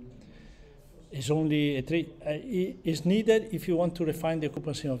 It's only a 3. It's needed if you want to refine the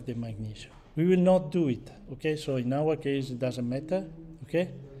occupancy of the magnesium. We will not do it, okay? So in our case, it doesn't matter, okay?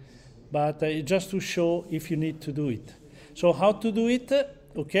 But just to show if you need to do it. So how to do it,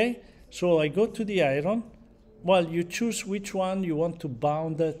 okay? So I go to the iron. Well, you choose which one you want to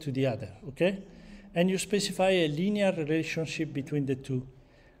bound to the other, okay? And you specify a linear relationship between the two.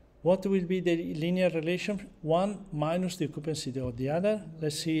 What will be the linear relation? 1 minus the occupancy of the other.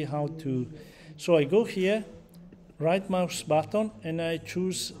 Let's see how to. So I go here, right mouse button, and I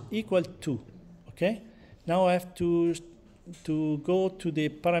choose equal to, okay? Now I have to go to the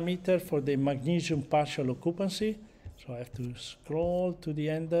parameter for the magnesium partial occupancy. So I have to scroll to the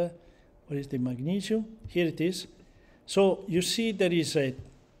end. Where is the magnesium? Here it is. So you see there is a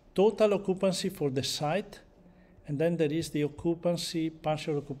total occupancy for the site, and then there is the occupancy,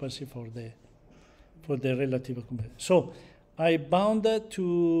 partial occupancy for the relative occupancy. So I bound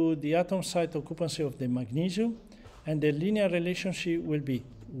to the atom site occupancy of the magnesium, and the linear relationship will be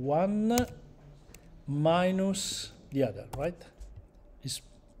 1 minus the other, right? It's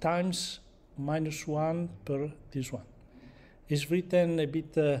times -1 per this one. It's written a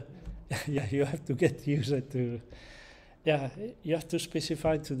bit, yeah, you have to get used to, yeah, you have to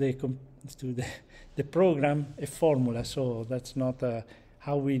specify to the program a formula, so that's not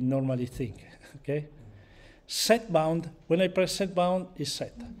how we normally think, okay? Set bound, when I press set bound, is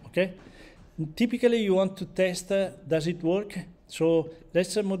set, okay? Typically, you want to test, does it work? So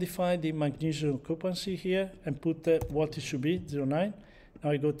let's modify the magnesium occupancy here and put what it should be, 0.9.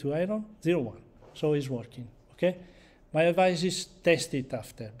 Now I go to iron, 0.1. So it's working, okay? My advice is test it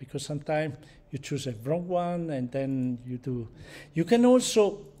after, because sometimes you choose a wrong one and then you do. You can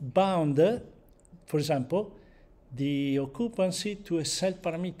also bound, for example, the occupancy to a cell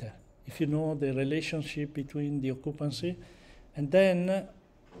parameter, if you know the relationship between the occupancy, and then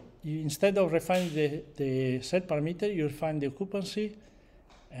instead of refining the cell parameter, you refine the occupancy,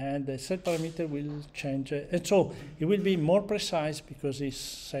 and the cell parameter will change. And so it will be more precise because it's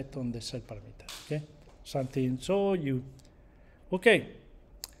set on the cell parameter, okay? Something, so you, okay.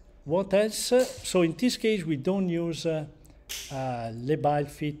 What else? So in this case, we don't use labile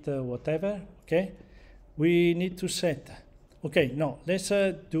fit, whatever, okay? We need to set. Okay, no, let's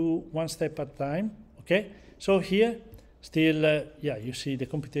do one step at a time, okay? So here, still, yeah, you see the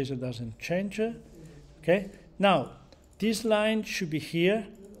computation doesn't change, okay? Now, this line should be here,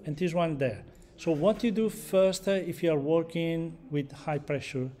 and this one there. So what you do first if you are working with high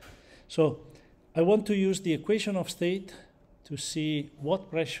pressure, so I want to use the equation of state to see what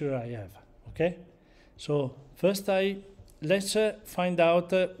pressure I have, okay? So first let's find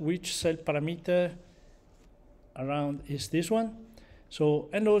out which cell parameter around is this one. So,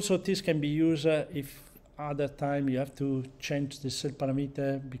 and also this can be used if other time you have to change the cell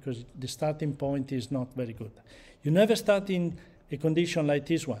parameter because the starting point is not very good. You never start in a condition like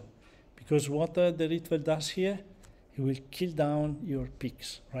this one, because what the ritual does here, it will kill down your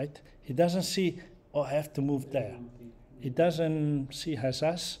peaks, right? It doesn't see, oh, I have to move there. It doesn't see as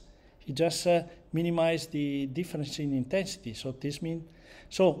us. It just minimize the difference in intensity. So this means,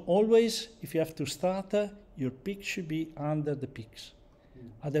 so always if you have to start, your peak should be under the peaks.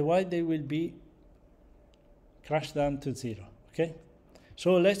 Otherwise they will be crashed down to zero, okay?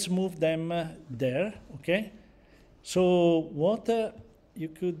 So let's move them there, okay? So what you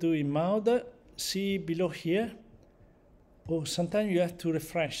could do in mode, see below here. Oh, sometimes you have to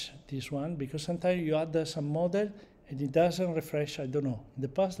refresh this one because sometimes you add some model and it doesn't refresh, I don't know. In the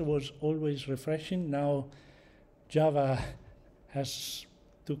past it was always refreshing, now Java has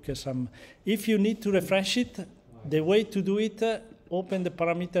took some. If you need to refresh it, the way to do it, open the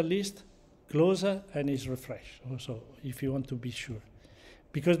parameter list, close and it's refreshed also, if you want to be sure.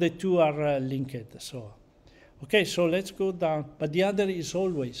 Because the two are linked, so. Okay, so let's go down, but the other is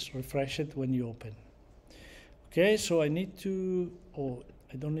always refreshed when you open. Okay, so I need to, oh,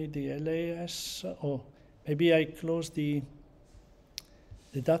 I don't need the LAS, oh, maybe I close the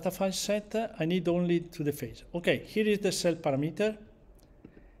data file set, I need only to the phase. Okay, here is the cell parameter,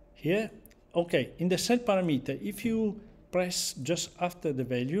 here. Okay, in the cell parameter, if you press just after the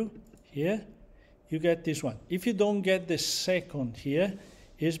value, here, you get this one. If you don't get the second here,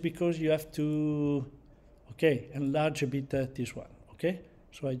 it's because you have to, okay, enlarge a bit this one, okay?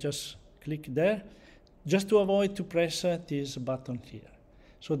 So I just click there, just to avoid to press this button here.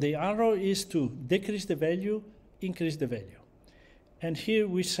 So the arrow is to decrease the value, increase the value. And here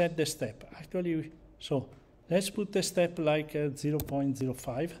we set the step. Actually, so let's put the step like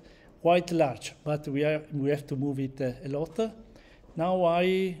 0.05, quite large, but we have to move it a lot. Now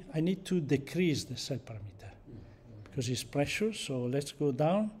I need to decrease the cell parameter because it's pressure, so let's go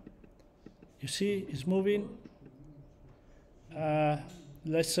down. You see, it's moving.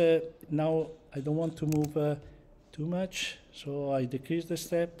 Let's now I don't want to move too much, so I decrease the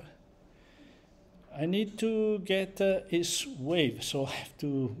step. I need to get its wave, so I have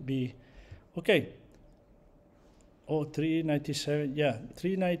to be okay. Oh, 397, yeah,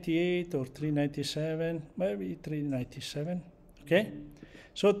 398 or 397, maybe 397. Okay,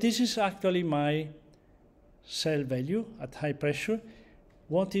 so this is actually my cell value at high pressure.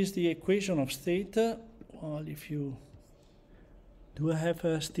 What is the equation of state? Well, if you do I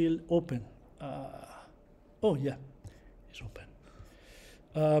have still open? Oh yeah, it's open.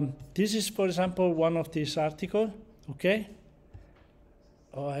 This is, for example, one of these articles. Okay.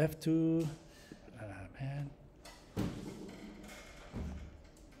 Oh, I have to. Man.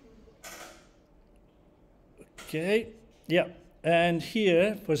 Okay. Yeah. And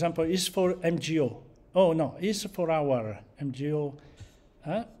here, for example, is for MGO. Oh no, it's for our MGO.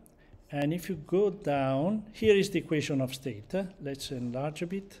 And if you go down, here is the equation of state. Let's enlarge a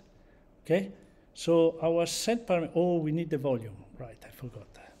bit. Okay. So our set parameter. Oh, we need the volume. Right, I forgot.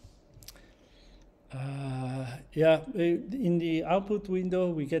 Yeah, in the output window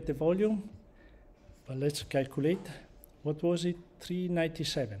we get the volume. But let's calculate. What was it?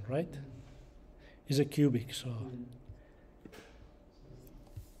 397, right? Is a cubic, so.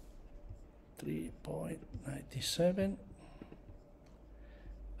 3.97.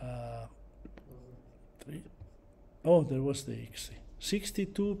 Oh, there was the X.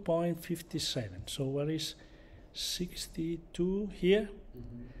 62.57. So where is 62 here?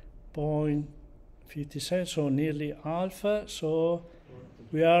 0.57, so nearly half. So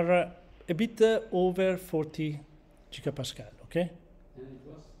we are a bit over 40 gigapascal, okay? And it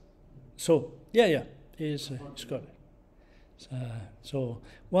was? So, yeah, it's correct. So,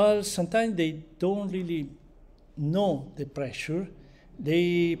 well, sometimes they don't really know the pressure.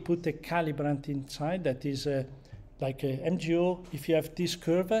 They put a calibrant inside that is like a MGO. If you have this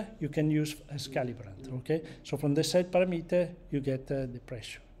curve, you can use as calibrant, okay? So from the set parameter, you get the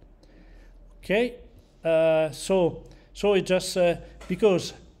pressure. Okay, so it just,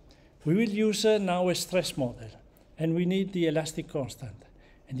 because we will use now a stress model, and we need the elastic constant.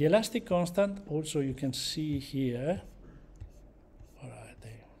 And the elastic constant, also you can see here, where are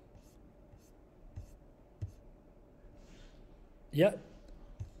they? Yeah,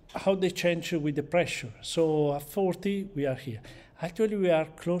 how they change with the pressure. So at 40, we are here. Actually, we are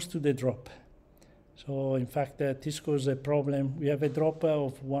close to the drop. So in fact, this causes a problem. We have a drop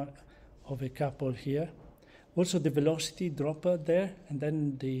of a couple here. Also the velocity drop there, and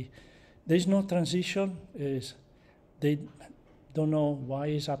then there is no transition. They don't know why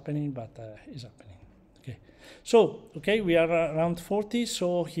it's happening, but it's happening. Okay. So, okay, we are around 40,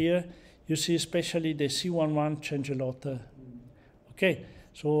 so here you see especially the C11 change a lot. Okay,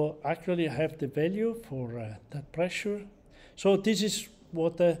 so actually I have the value for that pressure. So this is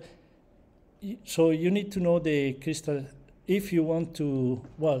what, so you need to know the crystal, if you want to,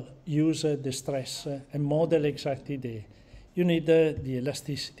 well, use the stress and model exactly you need the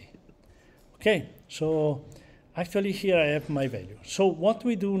elasticity. Okay, so actually here I have my value. So what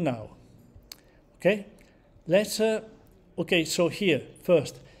we do now, okay, let's, okay, so here,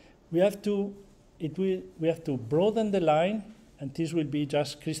 first, we have to broaden the line, and this will be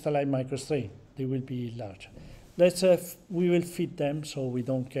just crystalline microstrain. They will be large. Let's, we will fit them, so we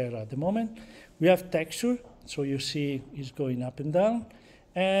don't care at the moment. We have texture, so you see it's going up and down.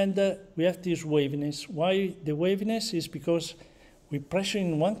 And we have this waviness. Why the waviness is because we pressure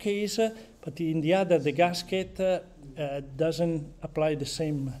in one case, but in the other, the gasket doesn't apply the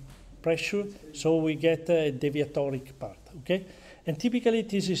same pressure, so we get a deviatoric part, okay? And typically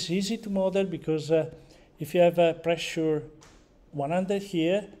this is easy to model because if you have a pressure 100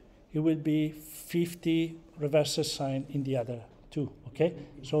 here, it will be 50 reverse sign in the other two, okay?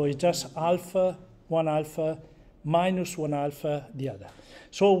 So it's just alpha, 1 alpha, minus 1 alpha, the other.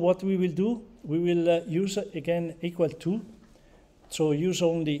 So what we will do, we will use again equal to, so use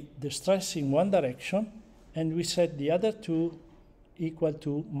only the stress in one direction, and we set the other two equal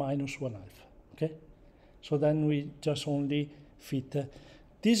to minus 1 alpha, okay? So then we just only fit,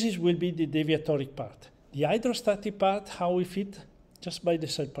 this will be the deviatoric part. The hydrostatic part, how we fit, just by the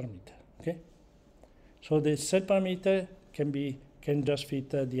cell parameter, okay? So the cell parameter can just fit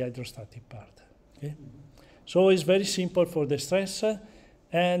the hydrostatic part, okay? So it's very simple for the stress,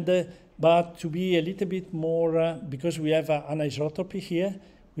 and but to be a little bit more, because we have anisotropy here,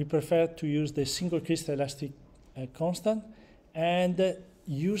 we prefer to use the single crystal elastic constant and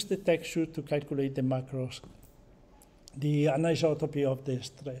use the texture to calculate the macros, the anisotropy of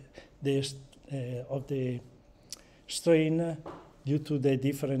the strain due to the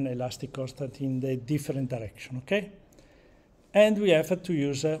different elastic constant in the different direction, okay? And we have to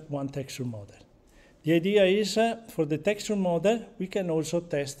use one texture model. The idea is for the texture model, we can also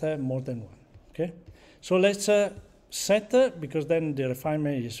test more than one, okay? So let's set, because then the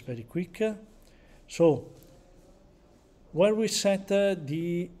refinement is very quick. So where we set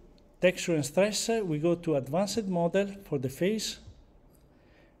the texture and stress, we go to advanced model for the phase.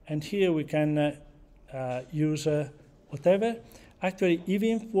 And here we can use whatever. Actually,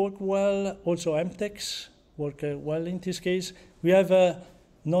 EVINF work well, also MTEX work well in this case. We have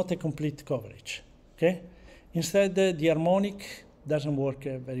not a complete coverage, okay? Instead, the harmonic doesn't work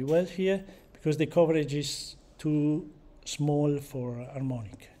very well here because the coverage is too small for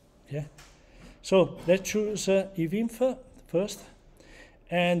harmonic, okay? So let's choose EVINF first.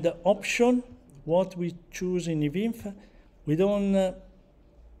 And the option, what we choose in EVINF, we don't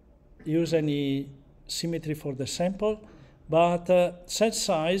use any symmetry for the sample, but cell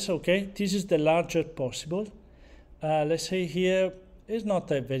size, okay, this is the larger possible. Let's say here is not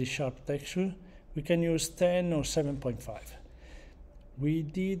a very sharp texture. We can use 10 or 7.5. We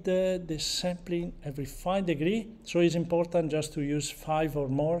did the sampling every 5 degrees, so it's important just to use 5 or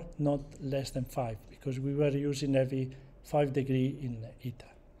more, not less than 5, because we were using every 5 degrees in ITA.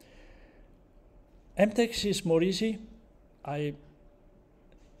 MTEX is more easy.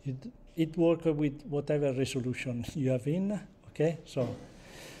 It works with whatever resolution you have in, okay? So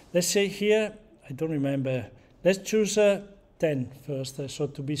let's say here, I don't remember, let's choose 10 first, so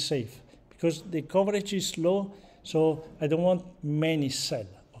to be safe, because the coverage is low, so I don't want many cells,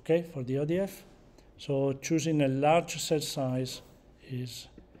 okay, for the ODF. So choosing a large cell size is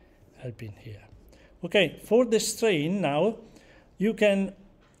helping here. Okay, for the strain now, you can,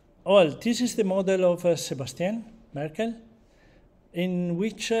 well, this is the model of Sébastien Merkel, in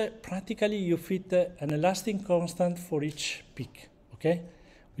which practically you fit an elastic constant for each peak, okay?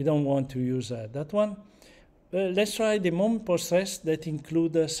 We don't want to use that one. Let's try the moment post-stress that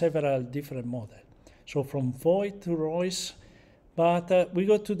include several different models. So from Voigt to Royce, but we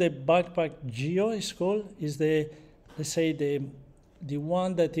go to the backpack Geo, it's called, is the, let's say, the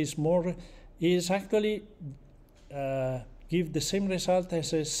one that is more, is actually give the same result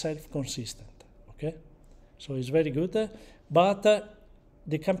as a self-consistent, okay? So it's very good. But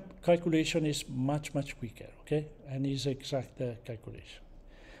the calculation is much, much quicker, okay? And is exact calculation.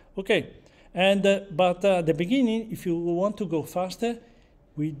 Okay, and but at the beginning, if you want to go faster,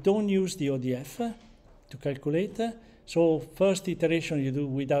 we don't use the ODF to calculate. So first iteration you do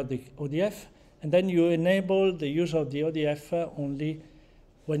without the ODF, and then you enable the use of the ODF only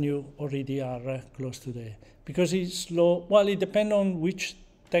when you already are close to the, because it's slow. Well, it depends on which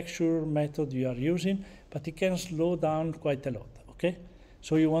texture method you are using, but it can slow down quite a lot, okay?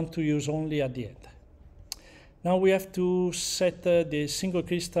 So you want to use only at the end. Now we have to set the single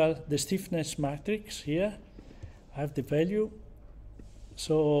crystal, the stiffness matrix here. I have the value.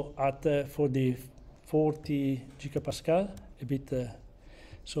 So at for the 40 gigapascal, a bit.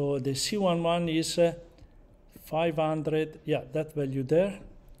 So the C11 is 500. Yeah, that value there.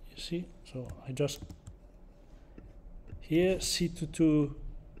 You see. So I just here C22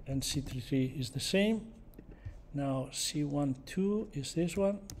 and C33 is the same. Now C12 is this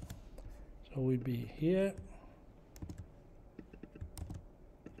one. So we'll be here.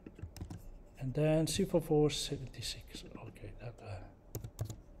 And then C44 76. Okay, that.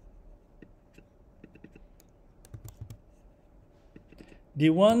 The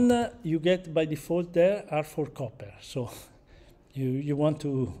one you get by default there are for copper, so you want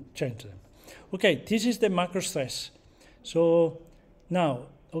to change them. Okay, this is the macro stress. So now,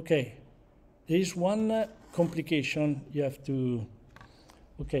 okay, there is one complication you have to.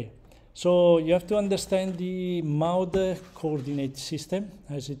 Okay. So you have to understand the mode coordinate system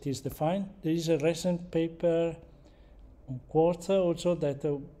as it is defined. There is a recent paper on quartz also that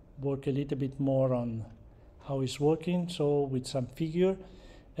work a little bit more on how it's working, so with some figure.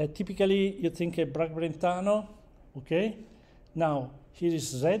 Typically you think a Bragg-Brentano, okay? Now here is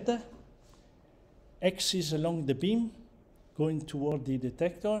Z, X is along the beam going toward the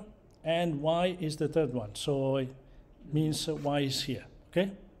detector, and Y is the third one, so it means Y is here,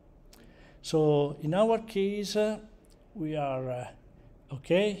 okay? So in our case, we are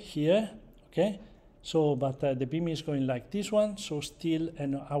okay here, okay. So but the beam is going like this one, so still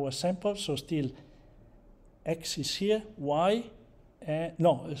and our sample, so still X is here, Y,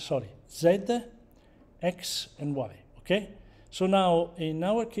 Z, X and Y, okay. So now in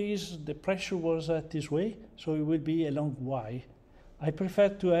our case the pressure was this way, so it will be along Y. I prefer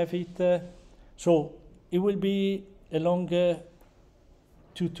to have it, so it will be along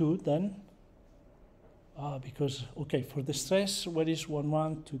 2, then. Because, okay, for the stress, where is 1,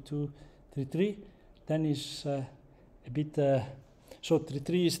 1, 2, 2, 3, 3, then is a bit, so 3,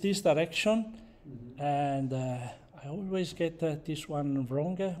 3 is this direction, and I always get this one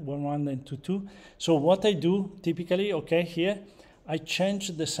wrong, 1, 1 and 2, 2. So what I do typically, okay, here, I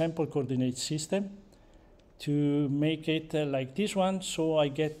change the sample coordinate system to make it like this one, so I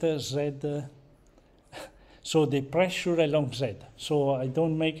get Z, so the pressure along Z. So I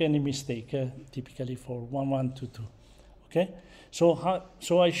don't make any mistake typically for 1, 1, 2, 2. Okay. So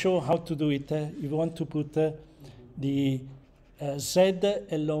I show how to do it. You want to put the Z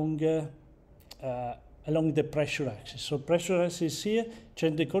along the pressure axis. So pressure axis is here.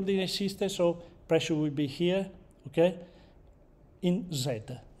 Change the coordinate system. So pressure will be here. Okay. In Z.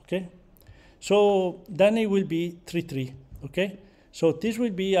 Okay. So then it will be 3, 3. Okay. So this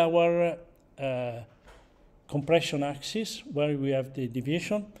will be our compression axis where we have the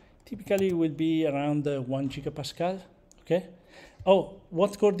deviation. Typically it will be around 1 gigapascal, okay? Oh,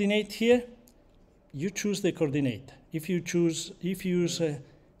 what coordinate here? You choose the coordinate. If you use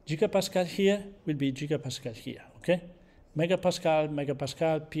gigapascal here, will be gigapascal here, okay? Megapascal,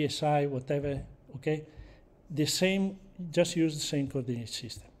 PSI, whatever, okay? The same, just use the same coordinate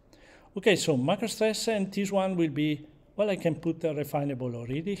system. Okay, so macro stress, and this one will be, well, I can put a refinable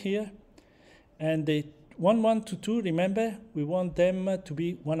already here. And the 1, 1 to 2, remember, we want them to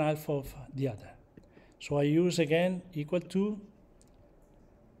be 1/2 of the other. So I use again equal to,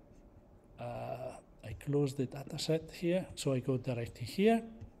 I close the data set here, so I go directly here.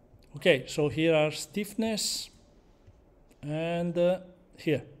 Okay, so here are stiffness, and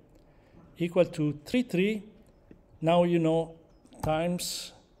here, equal to 3, 3, now you know,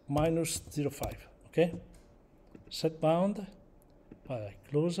 times minus 0.5, okay? Set bound,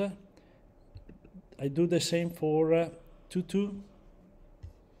 closer. I do the same for 2, 2.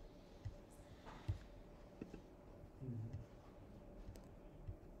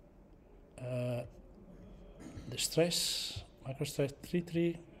 The stress, macro stress 3,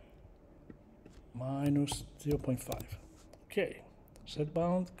 3, minus 0.5. Okay, set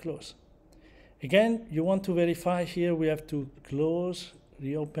bound, close. Again, you want to verify here, we have to close,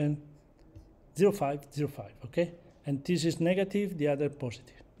 reopen, 0.5, 0.5, okay? And this is negative, the other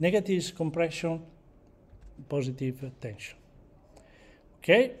positive. Negative is compression, positive tension.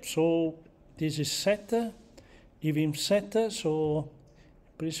 Okay, so this is set, even set, so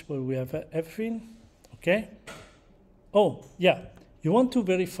in principle we have everything, okay? Oh, yeah, you want to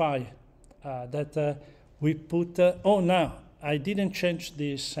verify that we put, now I didn't change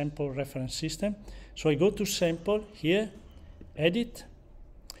the sample reference system, so I go to sample here, edit,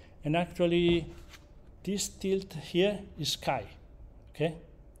 and actually this tilt here is sky, okay?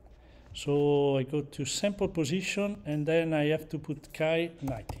 So I go to sample position, and then I have to put chi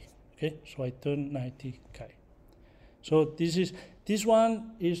 90. Okay, so I turn 90 chi. So this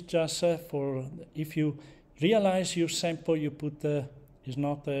one is just for if you realize your sample you put is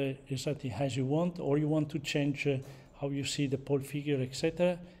not exactly as you want, or you want to change how you see the pole figure,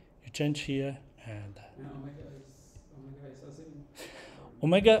 etc. You change here and omega is also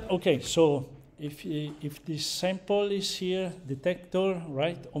omega. Okay, so if this sample is here, detector,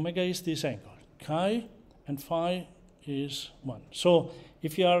 right? Omega is this angle. Chi and phi is 1. So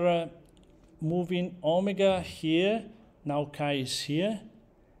if you are moving omega here, now chi is here,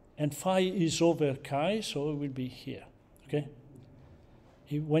 and phi is over chi, so it will be here. Okay.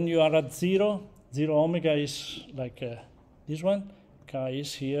 When you are at 0, 0 omega is like this one, chi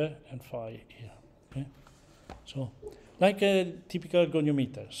is here, and phi here. Okay. So like a typical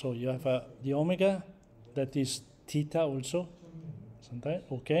goniometer. So you have the omega, that is theta also, sometimes,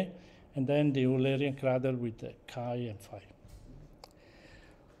 okay, and then the Eulerian cradle with chi and phi.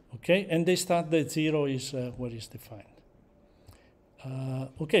 Okay, and they start that 0 is what is defined.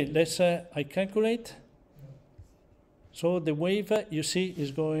 Okay, let's, I calculate. So the wave, you see,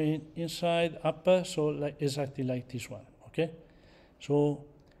 is going inside, up, so like, exactly like this one, okay? So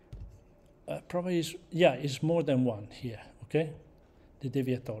probably is, yeah, it's more than 1 here, okay? The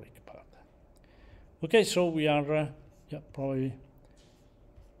deviatoric part. Okay, so we are, yeah, probably.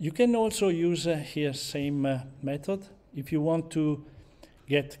 You can also use here same method if you want to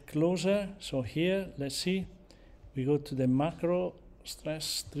get closer. So here, let's see, we go to the macro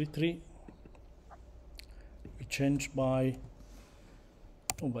stress 3.3. We change by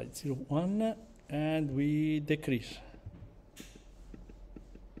 0.1 and we decrease.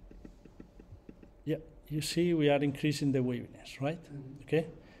 Yeah, you see we are increasing the waviness, right? Okay,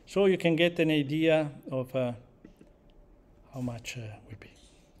 so you can get an idea of how much will be.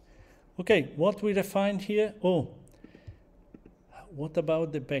 Okay, what we refined here? Oh, what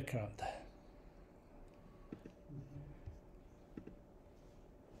about the background?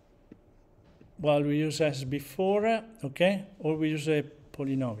 Well, we use as before, okay, or we use a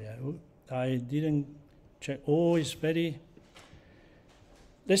polynomial. I didn't check. Oh, it's very.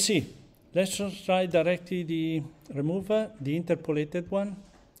 Let's see. Let's just try directly the remover, the interpolated one,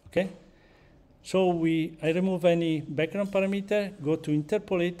 okay? So I remove any background parameter, go to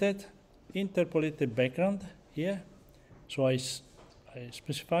interpolated background here. So I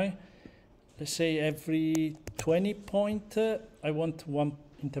specify, let's say every 20 point, I want one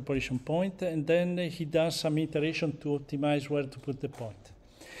interpolation point, and then he does some iteration to optimize where to put the point.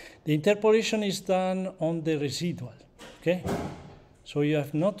 The interpolation is done on the residual, okay? So you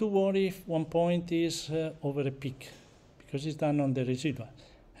have not to worry if one point is over a peak, because it's done on the residual.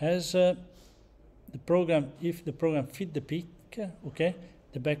 As the program, if the program fit the peak, okay,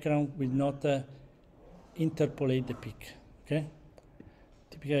 the background will not interpolate the peak, okay?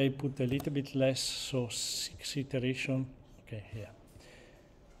 Typically I put a little bit less, so 6 iteration, okay, here.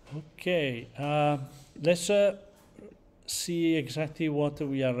 Okay, let's see exactly what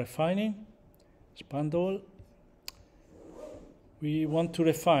we are refining. Expand all. We want to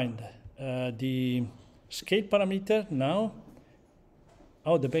refine the scale parameter now.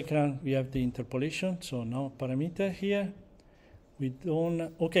 Oh, the background, we have the interpolation, so no parameter here. We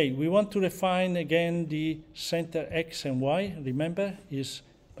don't, okay, we want to refine again the center X and Y, remember,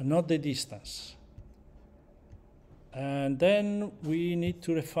 but not the distance. And then we need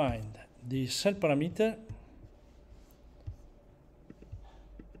to refine the cell parameter.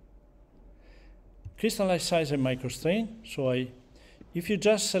 Crystallize size and microstrain. So if you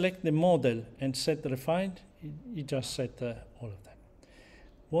just select the model and set refined, you just set all of them.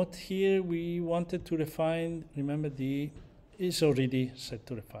 What here we wanted to refine, remember is already set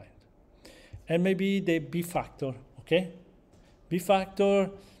to refined. And maybe the B factor, okay? B factor,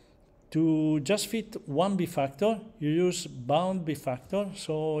 to just fit one B factor, you use bound B factor.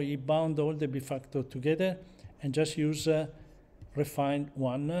 So you bound all the B factor together and just use refined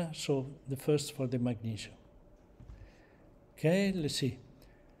one. So the first for the magnesium. Okay, let's see.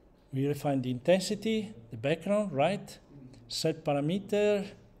 We refine the intensity, the background, right? Set parameter,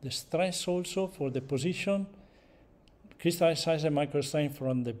 the stress also for the position, crystallize size and microstrain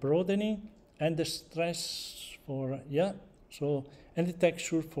from the broadening, and the stress for, yeah, so, and the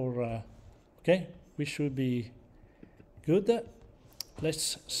texture for, okay, we should be good.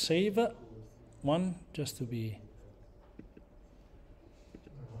 Let's save one just to be.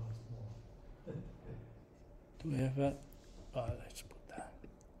 Do we have a, let's put that.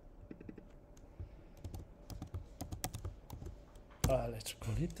 Let's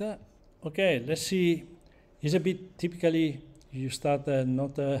call it. Okay, let's see. It's a bit typically you start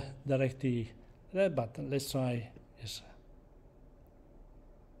not directly there, but let's try this.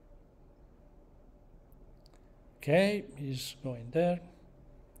 Okay, he's going there.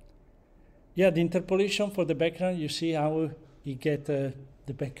 Yeah, the interpolation for the background, you see how you get the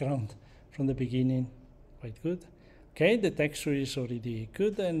background from the beginning, quite good. Okay, the texture is already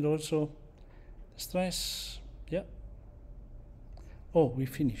good, and also the stress, yeah. Oh, we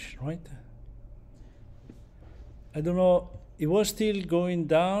finished, right? I don't know, it was still going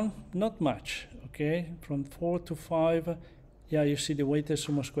down, not much, okay? From 4 to 5, yeah, you see the weighted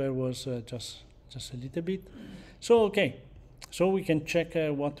sum square was just a little bit. So, okay, so we can check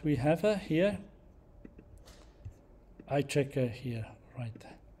what we have here. I check here, right?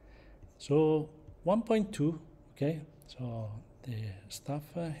 So 1.2, okay, so the stuff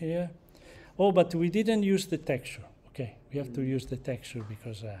here. Oh, but we didn't use the texture. Okay, we have to use the texture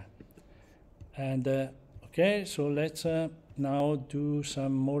because, okay, so let's now do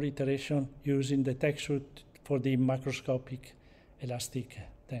some more iteration using the texture for the macroscopic elastic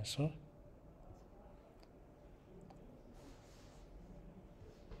tensor.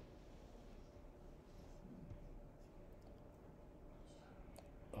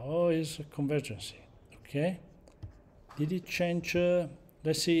 Oh, it's a convergence. Okay. Did it change?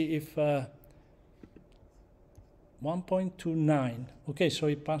 Let's see if 1.29. Okay, so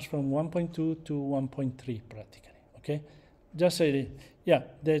it passed from 1.2 to 1.3 practically. Okay, just say, yeah,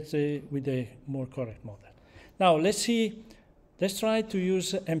 that's with a more correct model. Now let's see. Let's try to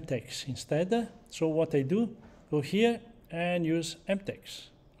use MTEX instead. So what I do, go here and use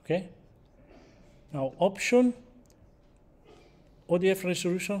MTEX. Okay. Now option. ODF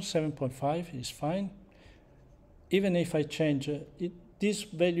resolution 7.5 is fine. Even if I change it, this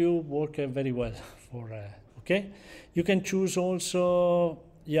value works very well for, okay? You can choose also,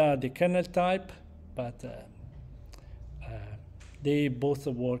 yeah, the kernel type, but they both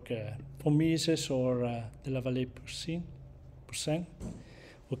work for Mises or the Lavallee percent.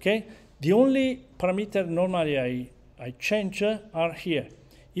 Okay? The only parameter normally I change are here.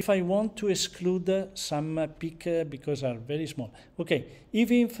 If I want to exclude some peak because are very small. Okay,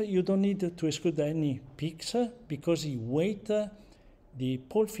 even if you don't need to exclude any peaks because you weight the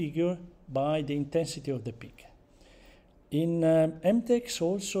pole figure by the intensity of the peak. In MTEX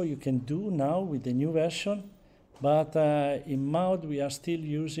also you can do now with the new version, but in MAUD we are still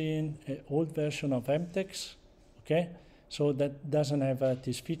using an old version of MTEX, okay? So that doesn't have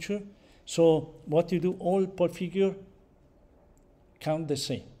this feature. So what you do, all pole figure count the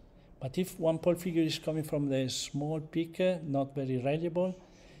same. But if one pole figure is coming from the small peak, not very reliable,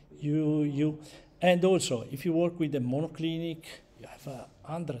 and also if you work with the monoclinic, you have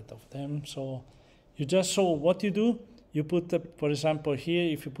 100 of them. So you just saw what you do. You put, for example,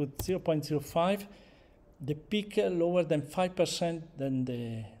 here, if you put 0.05, the peak lower than 5% than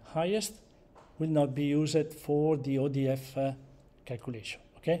the highest will not be used for the ODF calculation.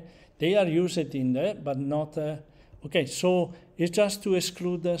 Okay, they are used in there, but not. Okay, so it's just to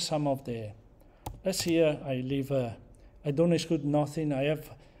exclude some of the. Let's see here. I leave. I don't exclude nothing.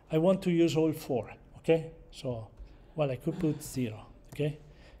 I want to use all 4. Okay, so well I could put 0. Okay,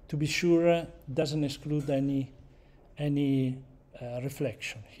 to be sure doesn't exclude any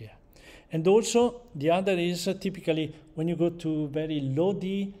reflection here. And also the other is typically when you go to very low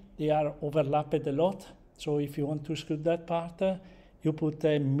D, they are overlapped a lot. So if you want to exclude that part, you put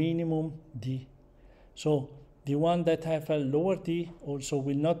a minimum D. So the one that have a lower D also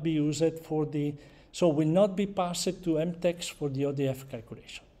will not be used for the, so will not be passed to MTEX for the ODF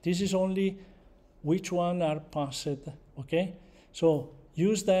calculation. This is only which one are passed, okay? So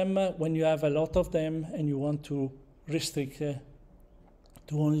use them when you have a lot of them and you want to restrict to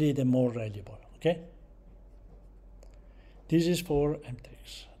only the more reliable, okay? This is for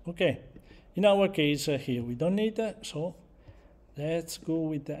MTEX, okay? In our case here, we don't need that, so let's go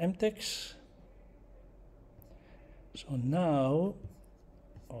with the MTEX. So now,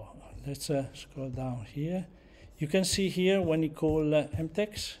 let's scroll down here. You can see here when you call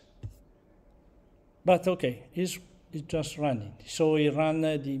MTEX, but okay, it's just running. So we run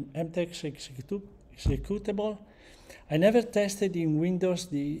the MTEX executable. I never tested in Windows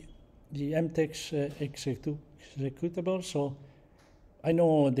the MTEX executable, so I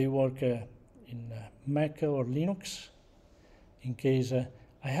know they work in Mac or Linux. In case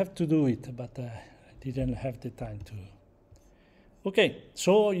I have to do it, but I didn't have the time to. Okay,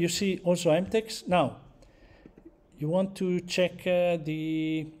 so you see also MTEX. Now, you want to check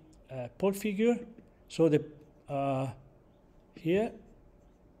the pole figure. So the here.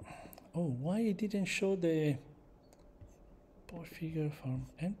 Oh, why it didn't show the pole figure from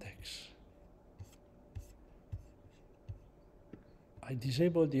MTEX? I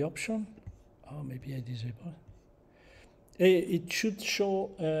disable the option. Oh, maybe I disable. It should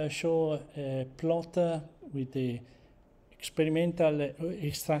show a plot with the experimental,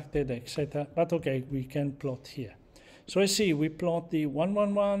 extracted, etc. But okay, we can plot here. So I see we plot the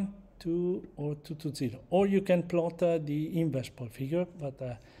 111, 2, or 220. Or you can plot the inverse pole figure,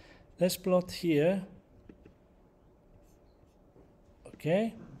 but let's plot here.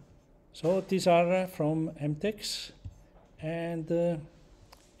 Okay, so these are from MTEX, and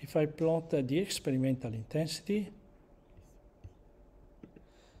if I plot the experimental intensity,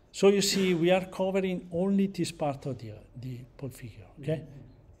 so you see we are covering only this part of the pole figure, okay?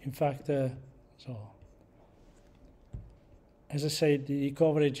 In fact, so as I said, the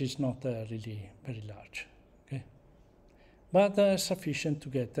coverage is not really very large, okay? But sufficient to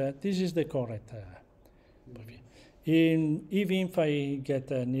get, this is the correct pole figure. Even if I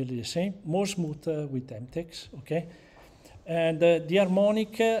get nearly the same, more smooth with MTEX, okay? And the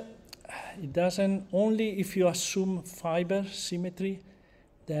harmonic, it doesn't, only if you assume fiber symmetry,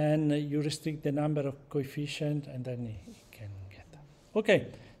 then you restrict the number of coefficients, and then you can get that. Okay,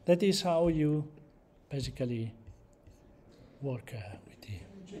 that is how you basically work with the...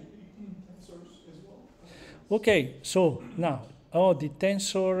 Tensors as well. Okay, so now, the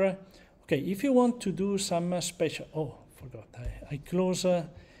tensor. Okay, if you want to do some special, oh, forgot, I close,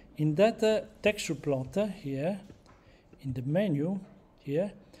 in that texture plot here, in the menu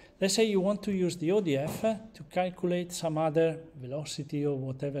here, let's say you want to use the ODF to calculate some other velocity or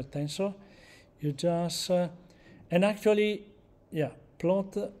whatever tensor, you just, and actually, yeah,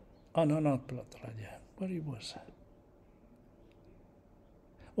 plot, oh no, not plot right here, where it was?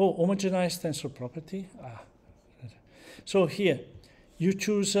 Oh, homogenized tensor property, so here, you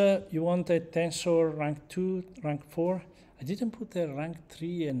choose, you want a tensor rank 2, rank 4. I didn't put a rank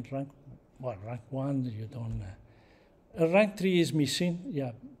 3 and rank 1, you don't. Rank 3 is missing,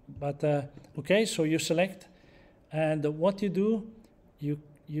 yeah. But, okay, so you select, and what you do, you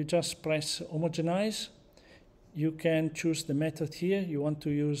just press homogenize. You can choose the method here. You want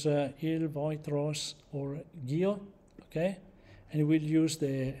to use IL, Voigt, Ross, or Gio, okay? And we'll use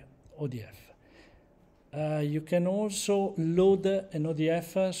the ODF. You can also load an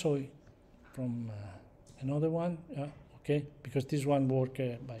ODF, so from another one, okay, because this one works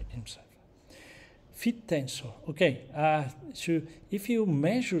by himself. Fit tensor, okay, so if you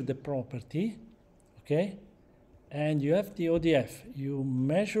measure the property, okay, and you have the ODF, you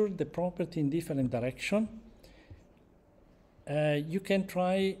measure the property in different direction, you can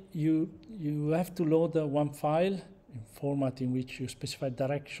try, you have to load one file, in format in which you specify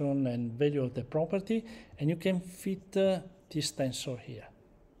direction and value of the property, and you can fit this tensor here.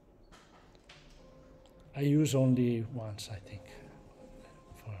 I use only once, I think.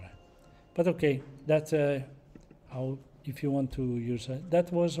 But okay, that's how, if you want to use it.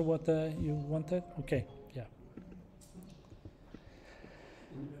 That was what you wanted? Okay, yeah.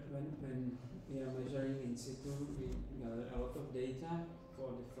 When we are measuring in situ, we gather a lot of data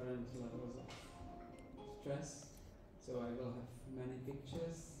for different levels of stress. So I will have many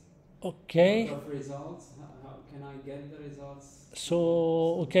pictures. Okay. A lot of results. How can I get the results? So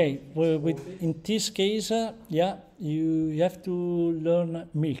okay, well, in this case, yeah, you have to learn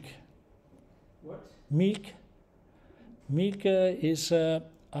milk. What? Milk. Milk is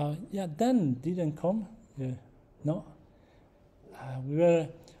yeah. Dan didn't come. No. We were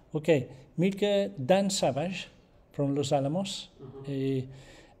okay. Milk. Dan Savage from Los Alamos.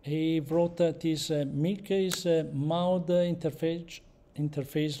 He wrote this Milk is MAUD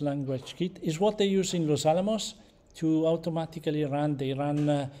interface language kit. Is what they use in Los Alamos to automatically run. They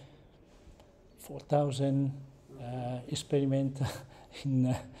run 4,000 experiment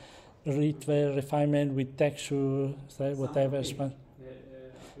in refinement with texture, whatever. Application.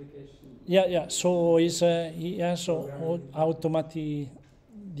 Yeah. So he has the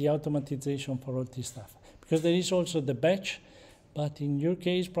automatization for all this stuff, because there is also the batch. But in your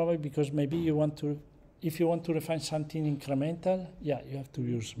case, probably because maybe you want to, if you want to refine something incremental, yeah, you have to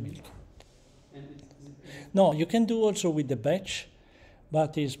use Milk. No, you can do also with the batch,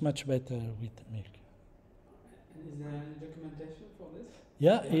 but it's much better with Milk. And is there any documentation for this?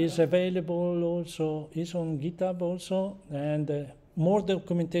 Yeah, it's available also, it's on GitHub also, and more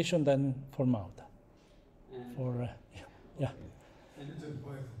documentation than for MAUD. For, yeah. And it's in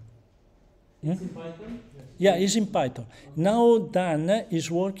Python. It's in Python? Yeah, it's in Python. Now Dan is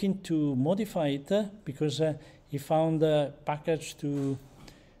working to modify it because he found a package to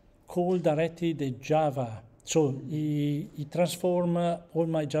call directly the Java. So he transformed all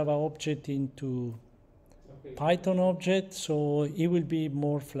my Java object into Python object, so it will be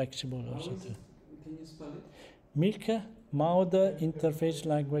more flexible also. Can you spell it? Milk, Mode Interface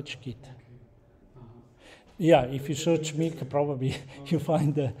Language Kit. Uh-huh. Yeah, if you search MIC, probably you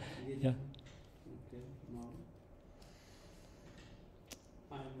find the, yeah. Okay, no.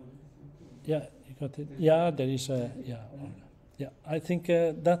 Yeah, you got it. Yeah, there is a, yeah. Yeah, I think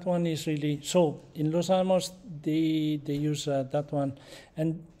that one is really, so in Los Alamos, they use that one.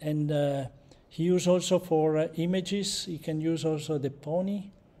 And he use also for images, he can use also the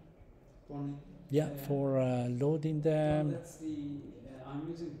Pony. Pony. Yeah, for loading them. No, that's the, I'm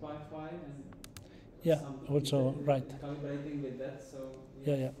using Pi5 and Yeah, some also, right. calibrating with that, so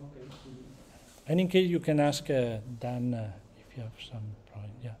Yeah, yeah. Okay. And in case you can ask Dan if you have some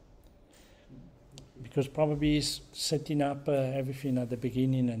problem, yeah. Because probably he's setting up everything at the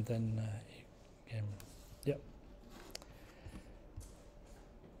beginning and then, yeah.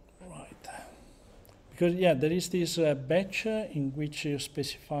 Right. Because, yeah, there is this batch in which you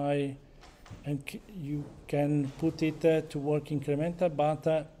specify and you can put it to work incremental,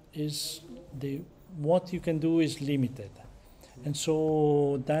 but is what you can do is limited. And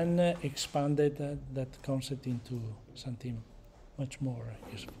so Dan expanded that concept into something much more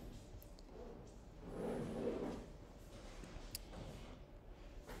useful.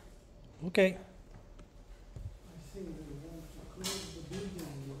 Okay. I think they want to close the building.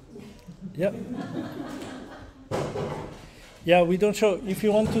 Yep. Yeah, we don't show. If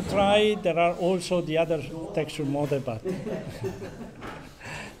you want to try, there are also the other texture model, but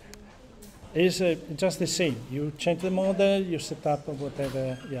it's just the same. You change the model, you set up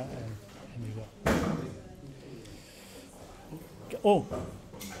whatever, yeah, and you go. Oh,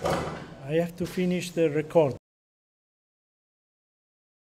 I have to finish the record.